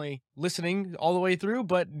not only listening all the way through,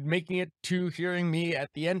 but making it to hearing me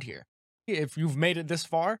at the end here. If you've made it this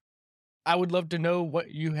far, I would love to know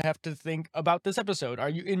what you have to think about this episode. Are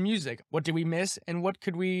you in music? What did we miss? And what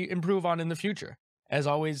could we improve on in the future? As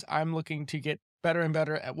always, I'm looking to get better and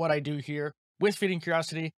better at what I do here with Feeding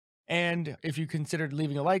Curiosity. And if you considered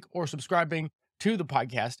leaving a like or subscribing to the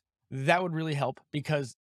podcast, that would really help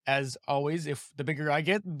because, as always, if the bigger I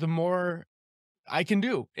get, the more I can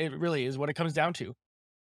do. It really is what it comes down to.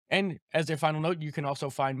 And as a final note, you can also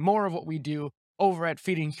find more of what we do over at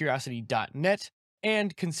feedingcuriosity.net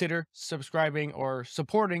and consider subscribing or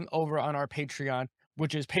supporting over on our Patreon,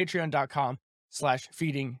 which is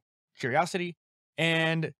patreon.com/feedingcuriosity.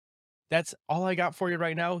 And that's all I got for you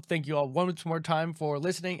right now. Thank you all once more time for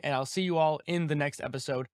listening, and I'll see you all in the next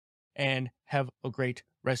episode. And have a great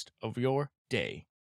rest of your day.